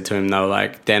they said to him, though,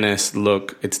 like, Dennis,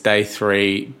 look, it's day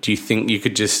 3. Do you think we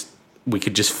could just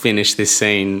finish this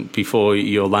scene before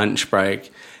your lunch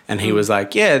break? And he was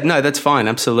like, yeah, no, that's fine,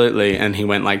 absolutely. And he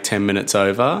went like 10 minutes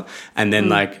over and then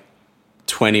like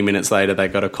 20 minutes later they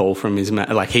got a call from his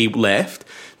like he left.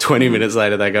 20 minutes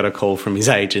later they got a call from his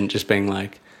agent just being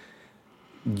like,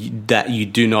 that you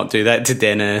do not do that to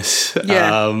Dennis.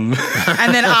 Yeah.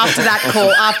 And then after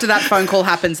that phone call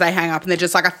happens, they hang up and they're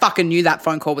just like, I fucking knew that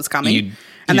phone call was coming.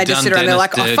 And they just sit around and they're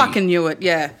like, I fucking knew it.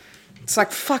 Yeah. It's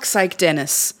like, fuck's sake,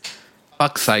 Dennis.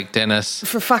 Fuck's sake, Dennis.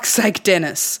 For fuck's sake,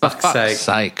 Dennis. Fuck's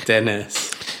sake,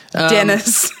 Dennis.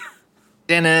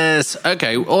 Dennis.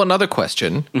 Okay, well, another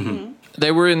question. Mm-hmm.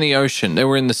 They were in the ocean. They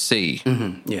were in the sea.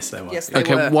 Mm-hmm. Yes, they were. Yes, they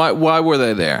were. Why were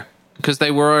they there? Because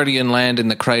they were already in land in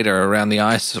the crater around the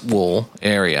ice wall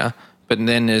area, but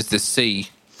then there's the sea.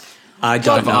 I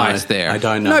don't know. Ice there. I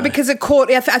don't know. No, because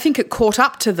I think it caught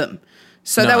up to them.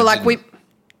 So they were like,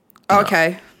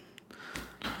 okay.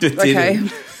 Okay.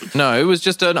 No, it was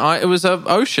just an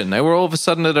ocean. They were all of a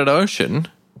sudden at an ocean.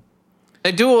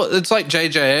 It's like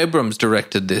J.J. Abrams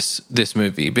directed this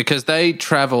movie because their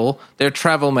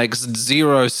travel makes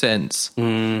zero sense.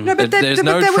 No, but there's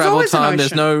no travel time.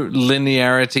 There's no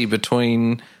linearity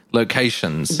between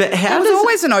locations. But there was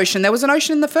always an ocean. There was an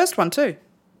ocean in the first one too.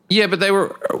 Yeah, but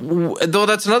though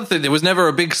that's another thing. There was never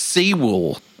a big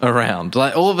seawall around.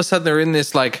 Like all of a sudden they're in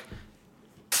this like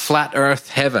flat Earth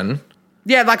heaven.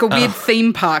 Yeah, like a weird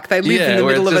theme park. They live in the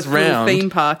middle of a little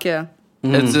theme park. Yeah.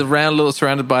 It's a round little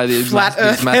surrounded by these flat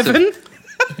Earth heaven.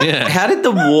 Yeah. How did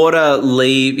the water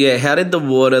leave? Yeah, how did the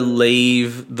water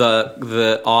leave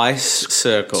the ice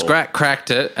circle? Scrat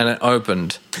cracked it and it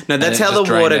opened. No, that's and it how the just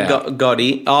drained water out. got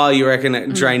in. Oh, you reckon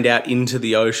it drained out into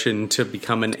the ocean to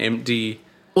become an empty?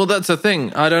 Well, that's the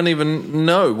thing. I don't even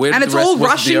know where. And the it's rest all was the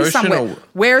rushing ocean somewhere. or-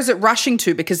 Where is it rushing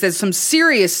to? Because there's some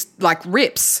serious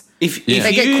rips. If Yeah.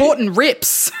 They get caught in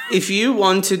rips. If you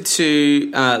wanted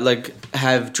to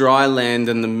have dry land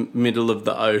in the middle of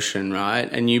the ocean, right,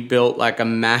 and you built like a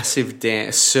massive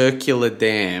dam, circular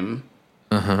dam,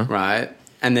 right,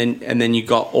 and then you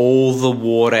got all the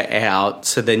water out,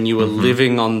 so then you were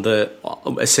living on the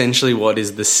essentially what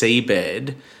is the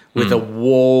seabed with a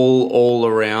wall all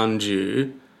around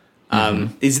you.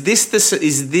 Is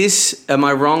this? Am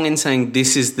I wrong in saying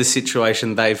this is the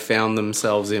situation they've found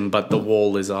themselves in, but the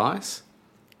wall is ice?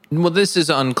 Well, this is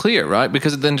unclear, right?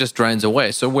 Because it then just drains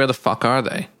away. So where the fuck are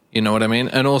they? You know what I mean?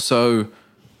 And also,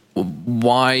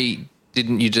 why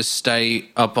didn't you just stay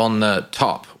up on the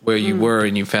top where you were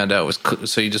and you found out it was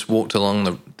so you just walked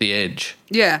along the edge?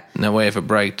 Yeah. And that way, if it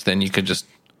braked, then you could just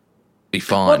be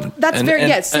fine. Well,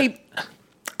 that's see,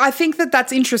 I think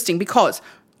that's interesting because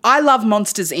I love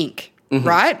Monsters, Inc.,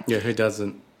 right? Yeah, who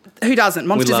doesn't? Who doesn't?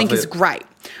 Monsters, love Inc. is it. great.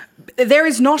 There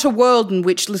is not a world in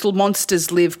which little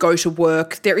monsters live, go to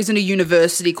work. There isn't a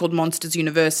university called Monsters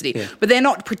University. But they're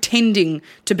not pretending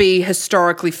to be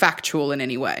historically factual in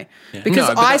any way. Because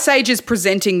No, but Ice Age is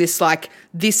presenting this like,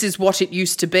 this is what it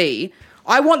used to be.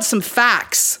 I want some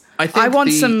facts. I think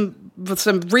want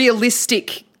some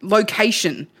realistic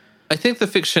location. I think the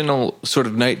fictional sort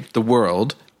of the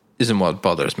world isn't what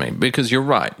bothers me because you're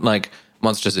right. Like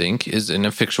Monsters Inc. is in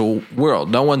a fictional world.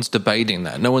 No one's debating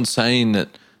that. No one's saying that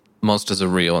monsters are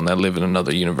real and they live in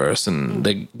another universe and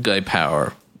they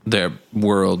power their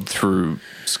world through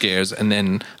scares and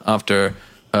then after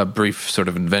a brief sort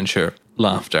of adventure,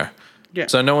 laughter. Yeah.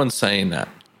 So no one's saying that.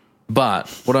 But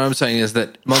what I'm saying is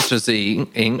that Monsters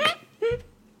Inc.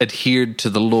 adhered to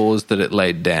the laws that it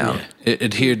laid down. Yeah. It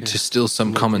adhered to still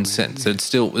some common sense. It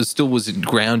still was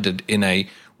grounded in a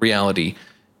reality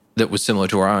that was similar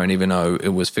to our own, even though it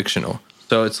was fictional.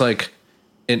 So it's like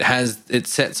it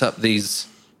sets up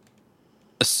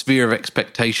a sphere of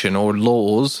expectation or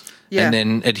laws and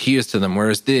then adheres to them.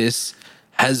 Whereas this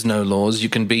has no laws. You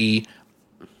can be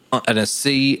at a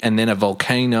sea and then a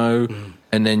volcano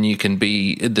and then you can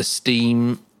be at the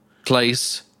steam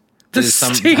place. The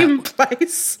steam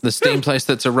place. The steam place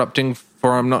that's erupting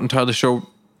for, I'm not entirely sure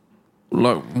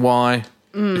why.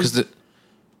 Because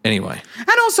anyway.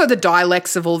 And also the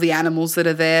dialects of all the animals that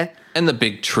are there. And the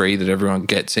big tree that everyone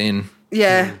gets in.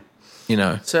 Yeah. You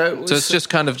know. So it's just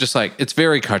kind of just like, it's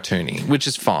very cartoony, which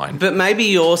is fine. But maybe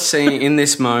you're seeing in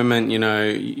this moment, you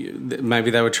know,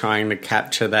 maybe they were trying to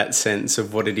capture that sense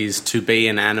of what it is to be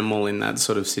an animal in that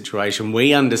sort of situation.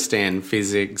 We understand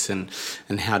physics and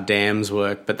how dams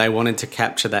work, but they wanted to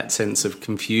capture that sense of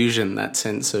confusion, that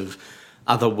sense of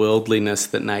otherworldliness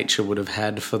that nature would have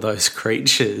had for those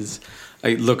creatures.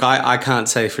 Look, I can't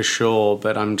say for sure,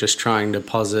 but I'm just trying to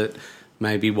posit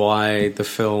maybe why the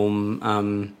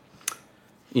film...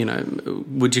 you know,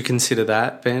 would you consider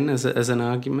that, Ben, as an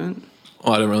argument?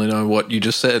 I don't really know what you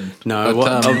just said. No,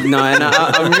 but,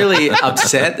 I'm really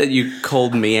upset that you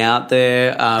called me out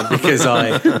there because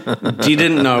I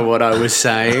didn't know what I was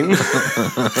saying.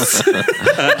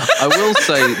 I will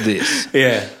say this.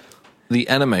 Yeah. The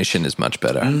animation is much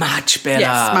better. Much better.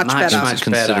 Yes, much better. It's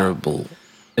considerable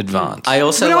advance. I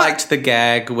also liked the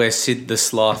gag where Sid the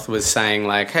Sloth was saying,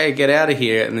 like, hey, get out of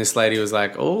here. And this lady was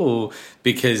like, oh,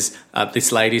 because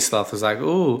this lady sloth was like,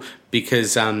 oh,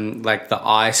 because like the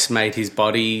ice made his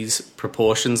body's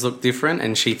proportions look different.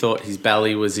 And she thought his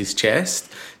belly was his chest.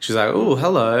 She was like, oh,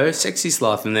 hello, sexy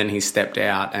sloth. And then he stepped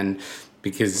out. And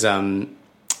because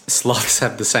sloths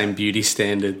have the same beauty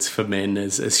standards for men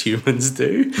as humans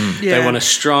do. They want a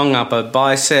strong upper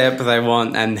bicep.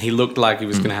 And he looked like he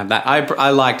was going to have that.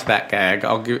 I liked that gag.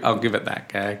 I'll give it that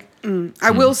gag. I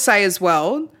will say as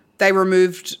well, they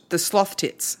removed the sloth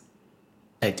tits.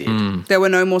 They did. There were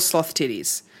no more sloth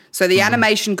titties. So the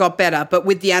animation got better, but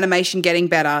with the animation getting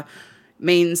better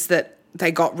means that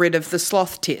they got rid of the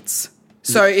sloth tits.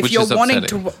 So if Which you're is wanting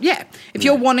upsetting.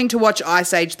 you're wanting to watch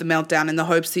Ice Age: The Meltdown in the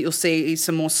hopes that you'll see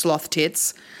some more sloth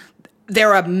tits,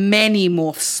 there are many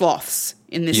more sloths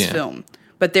in this film,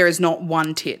 but there is not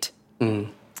one tit.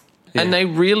 And they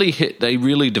really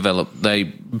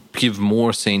they give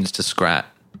more scenes to Scrat.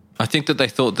 I think that they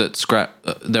thought that Scrat,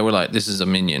 they were like, this is a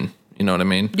minion. You know what I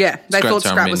mean? Yeah, they thought Scrat's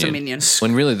our Scrat was a minion.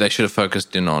 When really they should have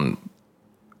focused in on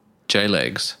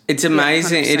J-Legs. It's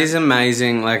amazing. 100%. It is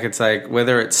amazing. Like, it's like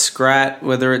whether it's Scrat,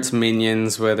 whether it's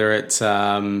Minions, whether it's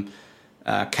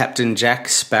Captain Jack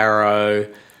Sparrow,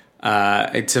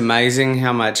 It's amazing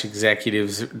how much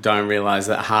executives don't realise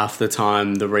that half the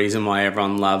time the reason why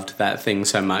everyone loved that thing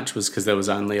so much was because there was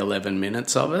only 11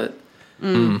 minutes of it.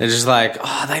 They're just like,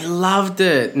 oh, they loved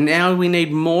it. Now we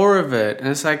need more of it. And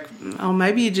it's like, oh,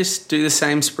 maybe you just do the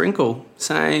same sprinkle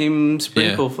for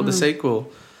the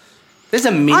sequel. There's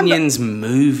a Minions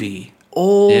movie.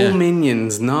 All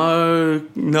Minions, no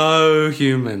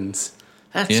humans.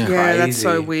 That's crazy. Yeah, that's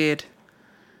so weird.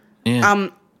 Yeah. I'm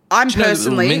Do you know that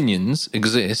personally... the Minions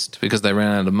exist because they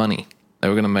ran out of money. They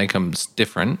were going to make them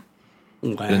different,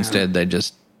 but instead they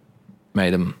just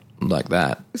made them like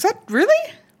that. Is that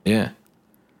really? Yeah.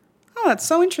 Oh, that's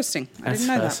so interesting. I didn't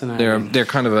know that. fascinating. They're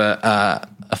kind of a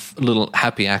little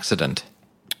happy accident.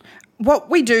 What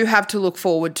we do have to look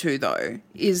forward to, though,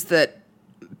 is that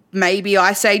maybe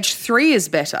Ice Age 3 is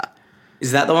better.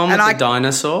 Is that the one with the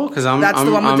dinosaur? Because that's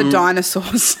the one with the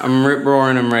dinosaurs. I'm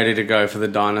rip-roaring and ready to go for the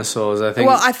dinosaurs. I think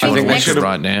we next... should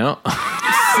right now.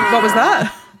 What was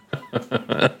that?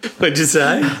 What'd you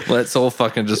say? Let's all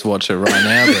fucking just watch it right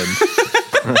now then.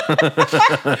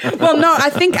 Well, no,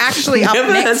 I think actually up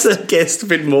Never next... has a guest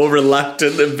been more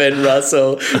reluctant than Ben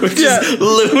Russell. We've just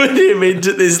lured him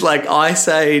into this like Ice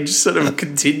Age sort of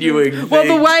continuing thing.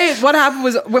 Well, what happened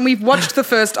was when we watched the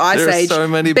first Ice Age, so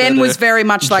many Ben better was very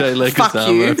much like, Jay fuck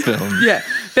Leguizamo you. films. Yeah,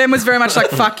 Ben was very much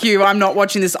like, fuck you, I'm not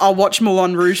watching this. I'll watch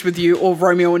Moulin Rouge with you or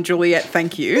Romeo and Juliet,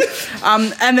 thank you.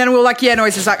 And then we were like, yeah, no,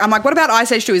 it's like, I'm like, what about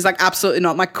Ice Age 2? He's like, absolutely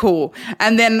not. I'm like, cool.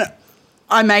 And then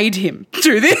I made him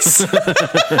do this.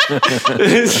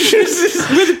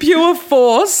 With pure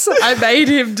force, I made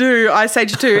him do Ice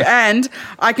Age 2. And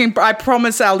I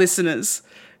promise our listeners,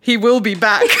 he will be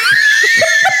back.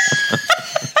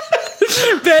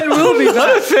 Ben will be I'm not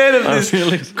a back. fan of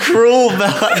this cruel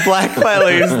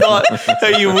blackmailing. It's not how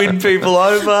you win people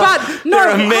over. But no, there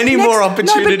are many more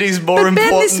opportunities more but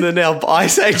Ben, important than our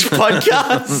Ice Age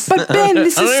podcast. But Ben,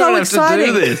 this I is don't so even have to exciting.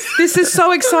 do this. This is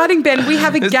so exciting, Ben. We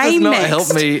have a This game does not next.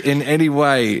 help me in any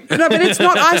way. No, but it's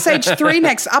not Ice Age 3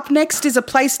 next. Up next is a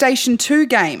PlayStation 2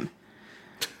 game.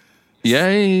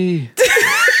 Yay.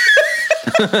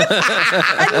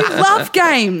 And you love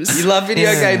games. You love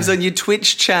video games on your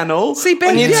Twitch channel. See,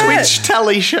 Ben, on your yeah. Twitch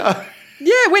tally show.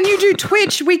 Yeah, when you do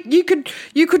Twitch, you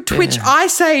could Twitch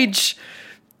Ice Age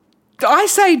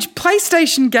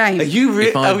PlayStation game. Are you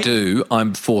If I do,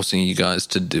 I'm forcing you guys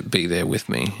to be there with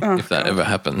me if that ever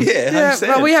happens. Yeah,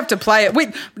 well, we have to play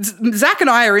it. Zach and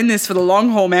I are in this for the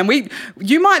long haul, man.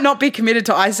 You might not be committed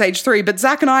to Ice Age 3, but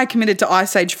Zach and I are committed to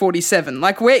Ice Age 47.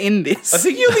 Like, we're in this. I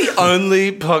think you're the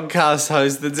only podcast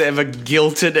host that's ever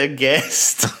guilted a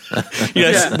guest.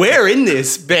 We're in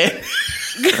this, Ben.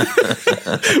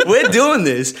 We're doing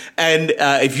this, and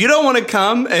if you don't want to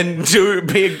come and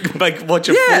watch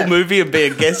a full movie and be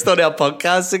a guest on our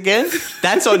podcast again,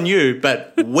 that's on you.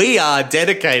 But we are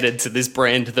dedicated to this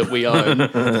brand that we own.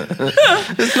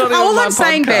 All I'm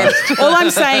saying, Ben,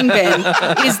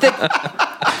 is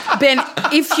that, Ben,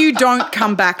 if you don't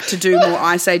come back to do more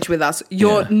Ice Age with us,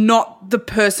 you're not the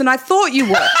person I thought you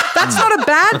were. That's not a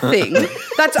bad thing.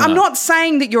 I'm not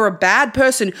saying that you're a bad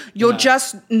person. You're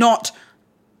just not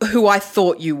who I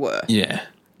thought you were. Yeah.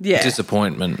 Yeah.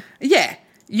 Disappointment. Yeah.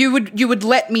 You would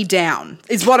let me down,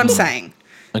 is what I'm saying.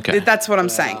 Okay. That's what I'm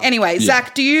saying. Anyway,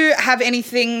 Zach, do you have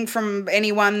anything from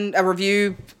anyone, a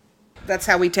review? That's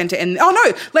how we tend to end. Oh,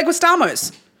 no,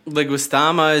 Leguistamos.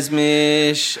 Leguistamos,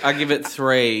 Mish. I give it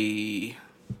 3.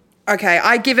 Okay,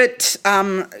 I give it,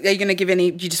 are you going to give any,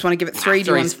 do you just want to give it 3?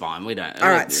 3's fine, we don't. All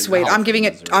right, sweet. I'm giving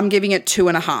it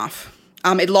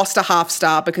 2.5. It lost a half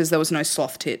star because there was no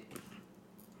sloth tit.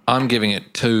 I'm giving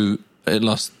it 2. It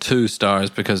lost 2 stars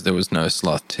because there was no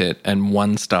sloth tit, and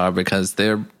 1 star because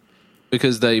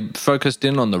they focused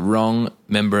in on the wrong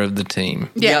member of the team.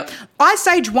 Yeah. Yep. Ice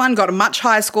Age 1 got a much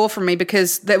higher score from me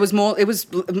because there was more, it was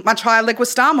much higher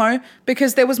Leguistamo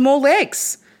because there was more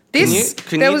legs. This,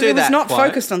 Can you do it was that not quote?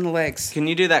 focused on the legs. Can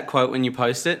you do that quote when you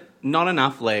post it? Not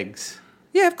enough legs.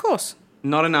 Yeah, of course.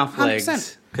 Not enough 100%.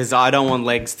 legs. Because I don't want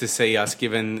legs to see us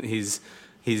given his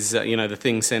the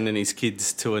thing sending his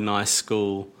kids to a nice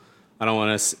school. I don't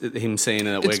want him seeing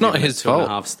that we're It's not giving his it 2.5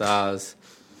 fault. stars.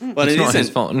 But It's it not isn't. his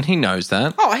fault, and he knows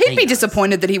that. Oh, he'd be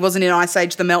disappointed that he wasn't in Ice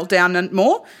Age The Meltdown and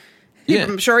more. Yeah.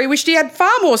 I'm sure he wished he had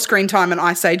far more screen time in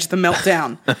Ice Age The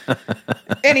Meltdown.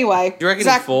 Anyway. Do you reckon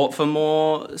Zach, he fought for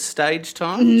more stage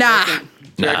time? Nah.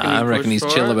 I reckon he's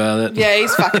chill about it. Yeah,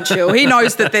 he's fucking chill. He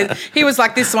knows that he was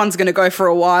like, this one's going to go for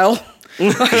a while.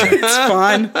 It's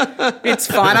fine. It's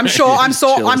fine. I'm sure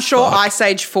Ice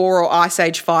Age 4 or Ice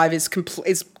Age 5 is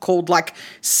called like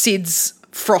Sid's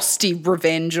Frosty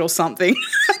Revenge or something.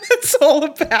 It's all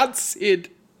about Sid.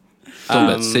 Talking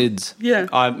about SIDS. Yeah.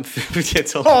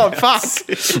 It's all Oh, about fuck.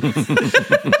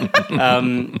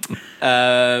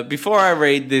 Before I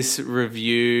read this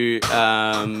review,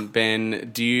 Ben,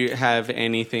 do you have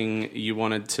anything you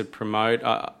wanted to promote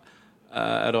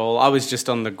at all? I was just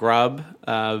on the Grub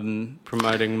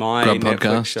promoting my Grub Netflix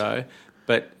podcast. show,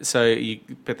 but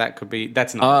that could be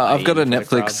that's not. I've got a for the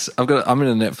Netflix. Grub. I'm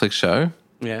in a Netflix show.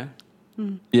 Yeah.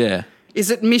 Yeah. Is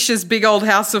it Misha's Big Old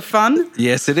House of Fun?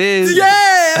 Yes, it is.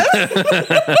 Yeah.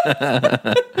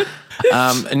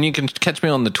 And you can catch me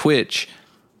on the Twitch,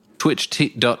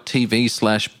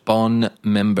 twitch.tv/Bon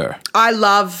member. I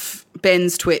love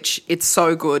Ben's Twitch. It's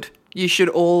so good. You should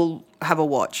all have a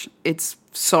watch. It's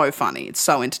so funny. It's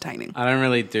so entertaining. I don't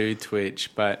really do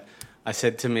Twitch, but I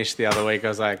said to Mish the other week, I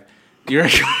was like, "You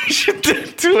reckon we should do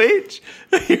Twitch?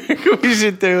 You reckon we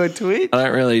should do a Twitch?" I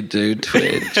don't really do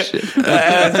Twitch. I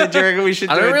said, "Do you reckon we should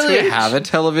do I don't a really Twitch?" have a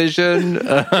television.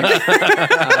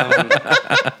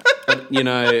 But,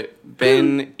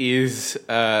 Ben is,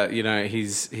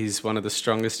 he's one of the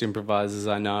strongest improvisers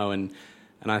I know, and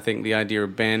I think the idea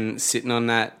of Ben sitting on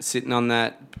that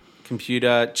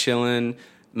computer, chilling,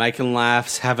 making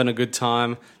laughs, having a good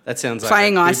time. That sounds like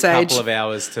Playing a good Ice Age. couple of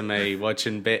hours to me.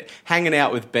 Watching Ben, hanging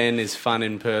out with Ben is fun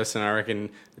in person. I reckon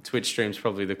the Twitch stream's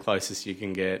probably the closest you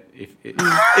can get.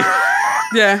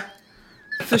 Yeah,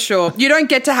 for sure. You don't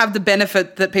get to have the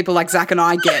benefit that people like Zach and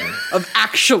I get of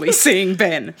actually seeing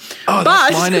Ben. Oh,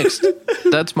 but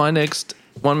that's my next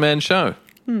one-man show.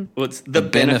 What's The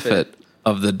benefit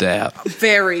of the doubt.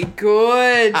 very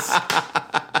good.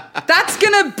 That's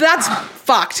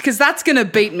fucked because that's gonna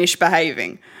beat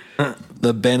misbehaving.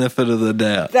 The benefit of the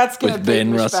doubt. That's gonna with beat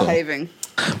Ben Russell. misbehaving.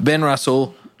 Ben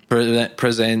Russell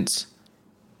presents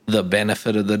The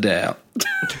Benefit of the Doubt.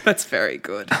 That's very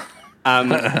good.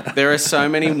 There are so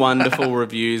many wonderful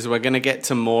reviews. We're going to get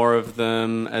to more of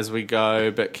them as we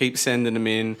go, but keep sending them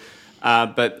in.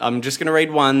 But I'm just going to read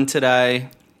one today.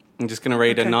 I'm just going to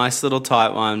read a nice little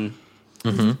tight one.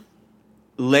 Mm-hmm.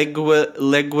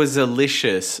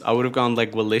 Legwazalicious. I would have gone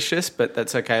Legwalicious, but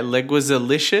that's okay.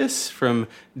 Legwazalicious from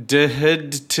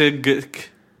Dehudtuguk.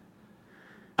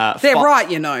 They're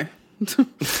right, you know.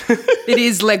 It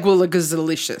is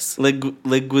Legwalagazalicious.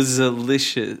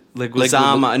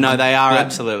 Legwazama. No, they are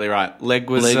absolutely right.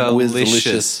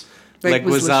 Legwazalicious.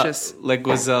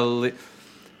 Legwazalicious.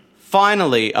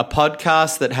 Finally, a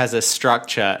podcast that has a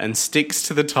structure and sticks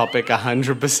to the topic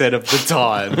 100% of the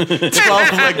time. 12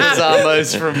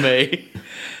 Legwazamos from me.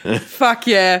 Fuck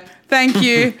yeah. Thank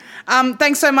you.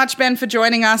 Thanks so much, Ben, for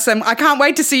joining us. I can't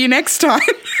wait to see you next time.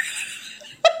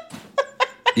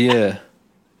 Yeah.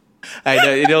 Hey,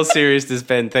 no, in all seriousness,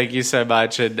 Ben, thank you so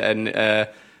much. And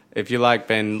if you like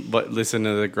Ben, listen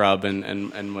to The Grub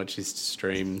and watch his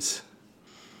streams.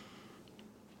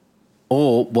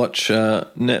 Or watch a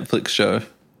Netflix show.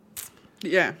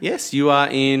 Yeah. Yes, you are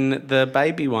in the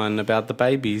baby one about the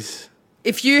babies.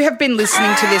 If you have been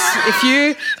listening to this,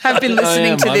 I'm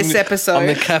episode,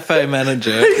 the cafe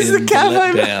manager in the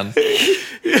Letdown.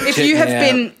 if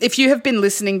you have been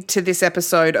listening to this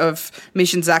episode of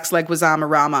Mission Zach's Legwazama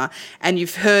Rama and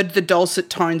you've heard the dulcet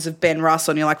tones of Ben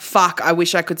Russell and you're like, fuck, I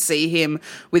wish I could see him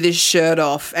with his shirt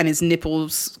off and his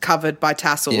nipples covered by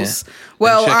tassels. Yeah.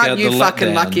 Well, Check aren't out you the fucking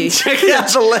Letdown. lucky? Check out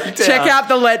the Letdown. Check out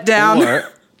the Letdown. Or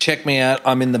check me out.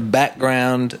 I'm in the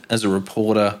background as a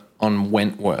reporter on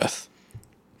Wentworth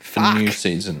for new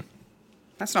season.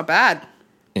 That's not bad.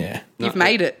 Yeah. You've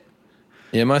made it.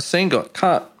 Yeah, my scene got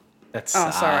cut. That Oh,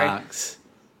 sucks. sorry.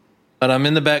 But I'm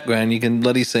in the background. You can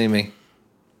bloody see me.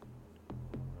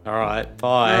 All right,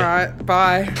 bye. All right,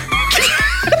 bye.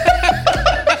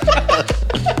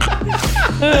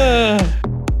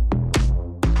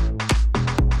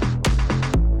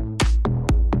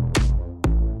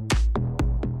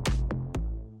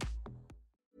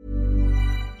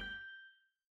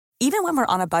 Even when we're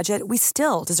on a budget, we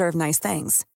still deserve nice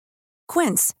things.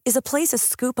 Quince is a place to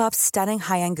scoop up stunning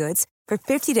high-end goods for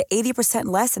 50 to 80%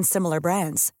 less than similar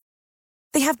brands.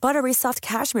 They have buttery soft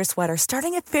cashmere sweaters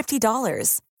starting at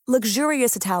 $50,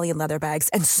 luxurious Italian leather bags,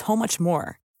 and so much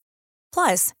more.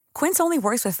 Plus, Quince only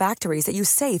works with factories that use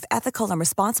safe, ethical, and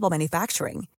responsible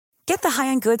manufacturing. Get the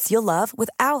high-end goods you'll love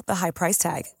without the high price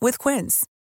tag with Quince.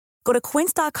 Go to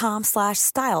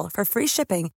quince.com/style for free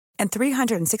shipping and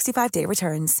 365-day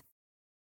returns.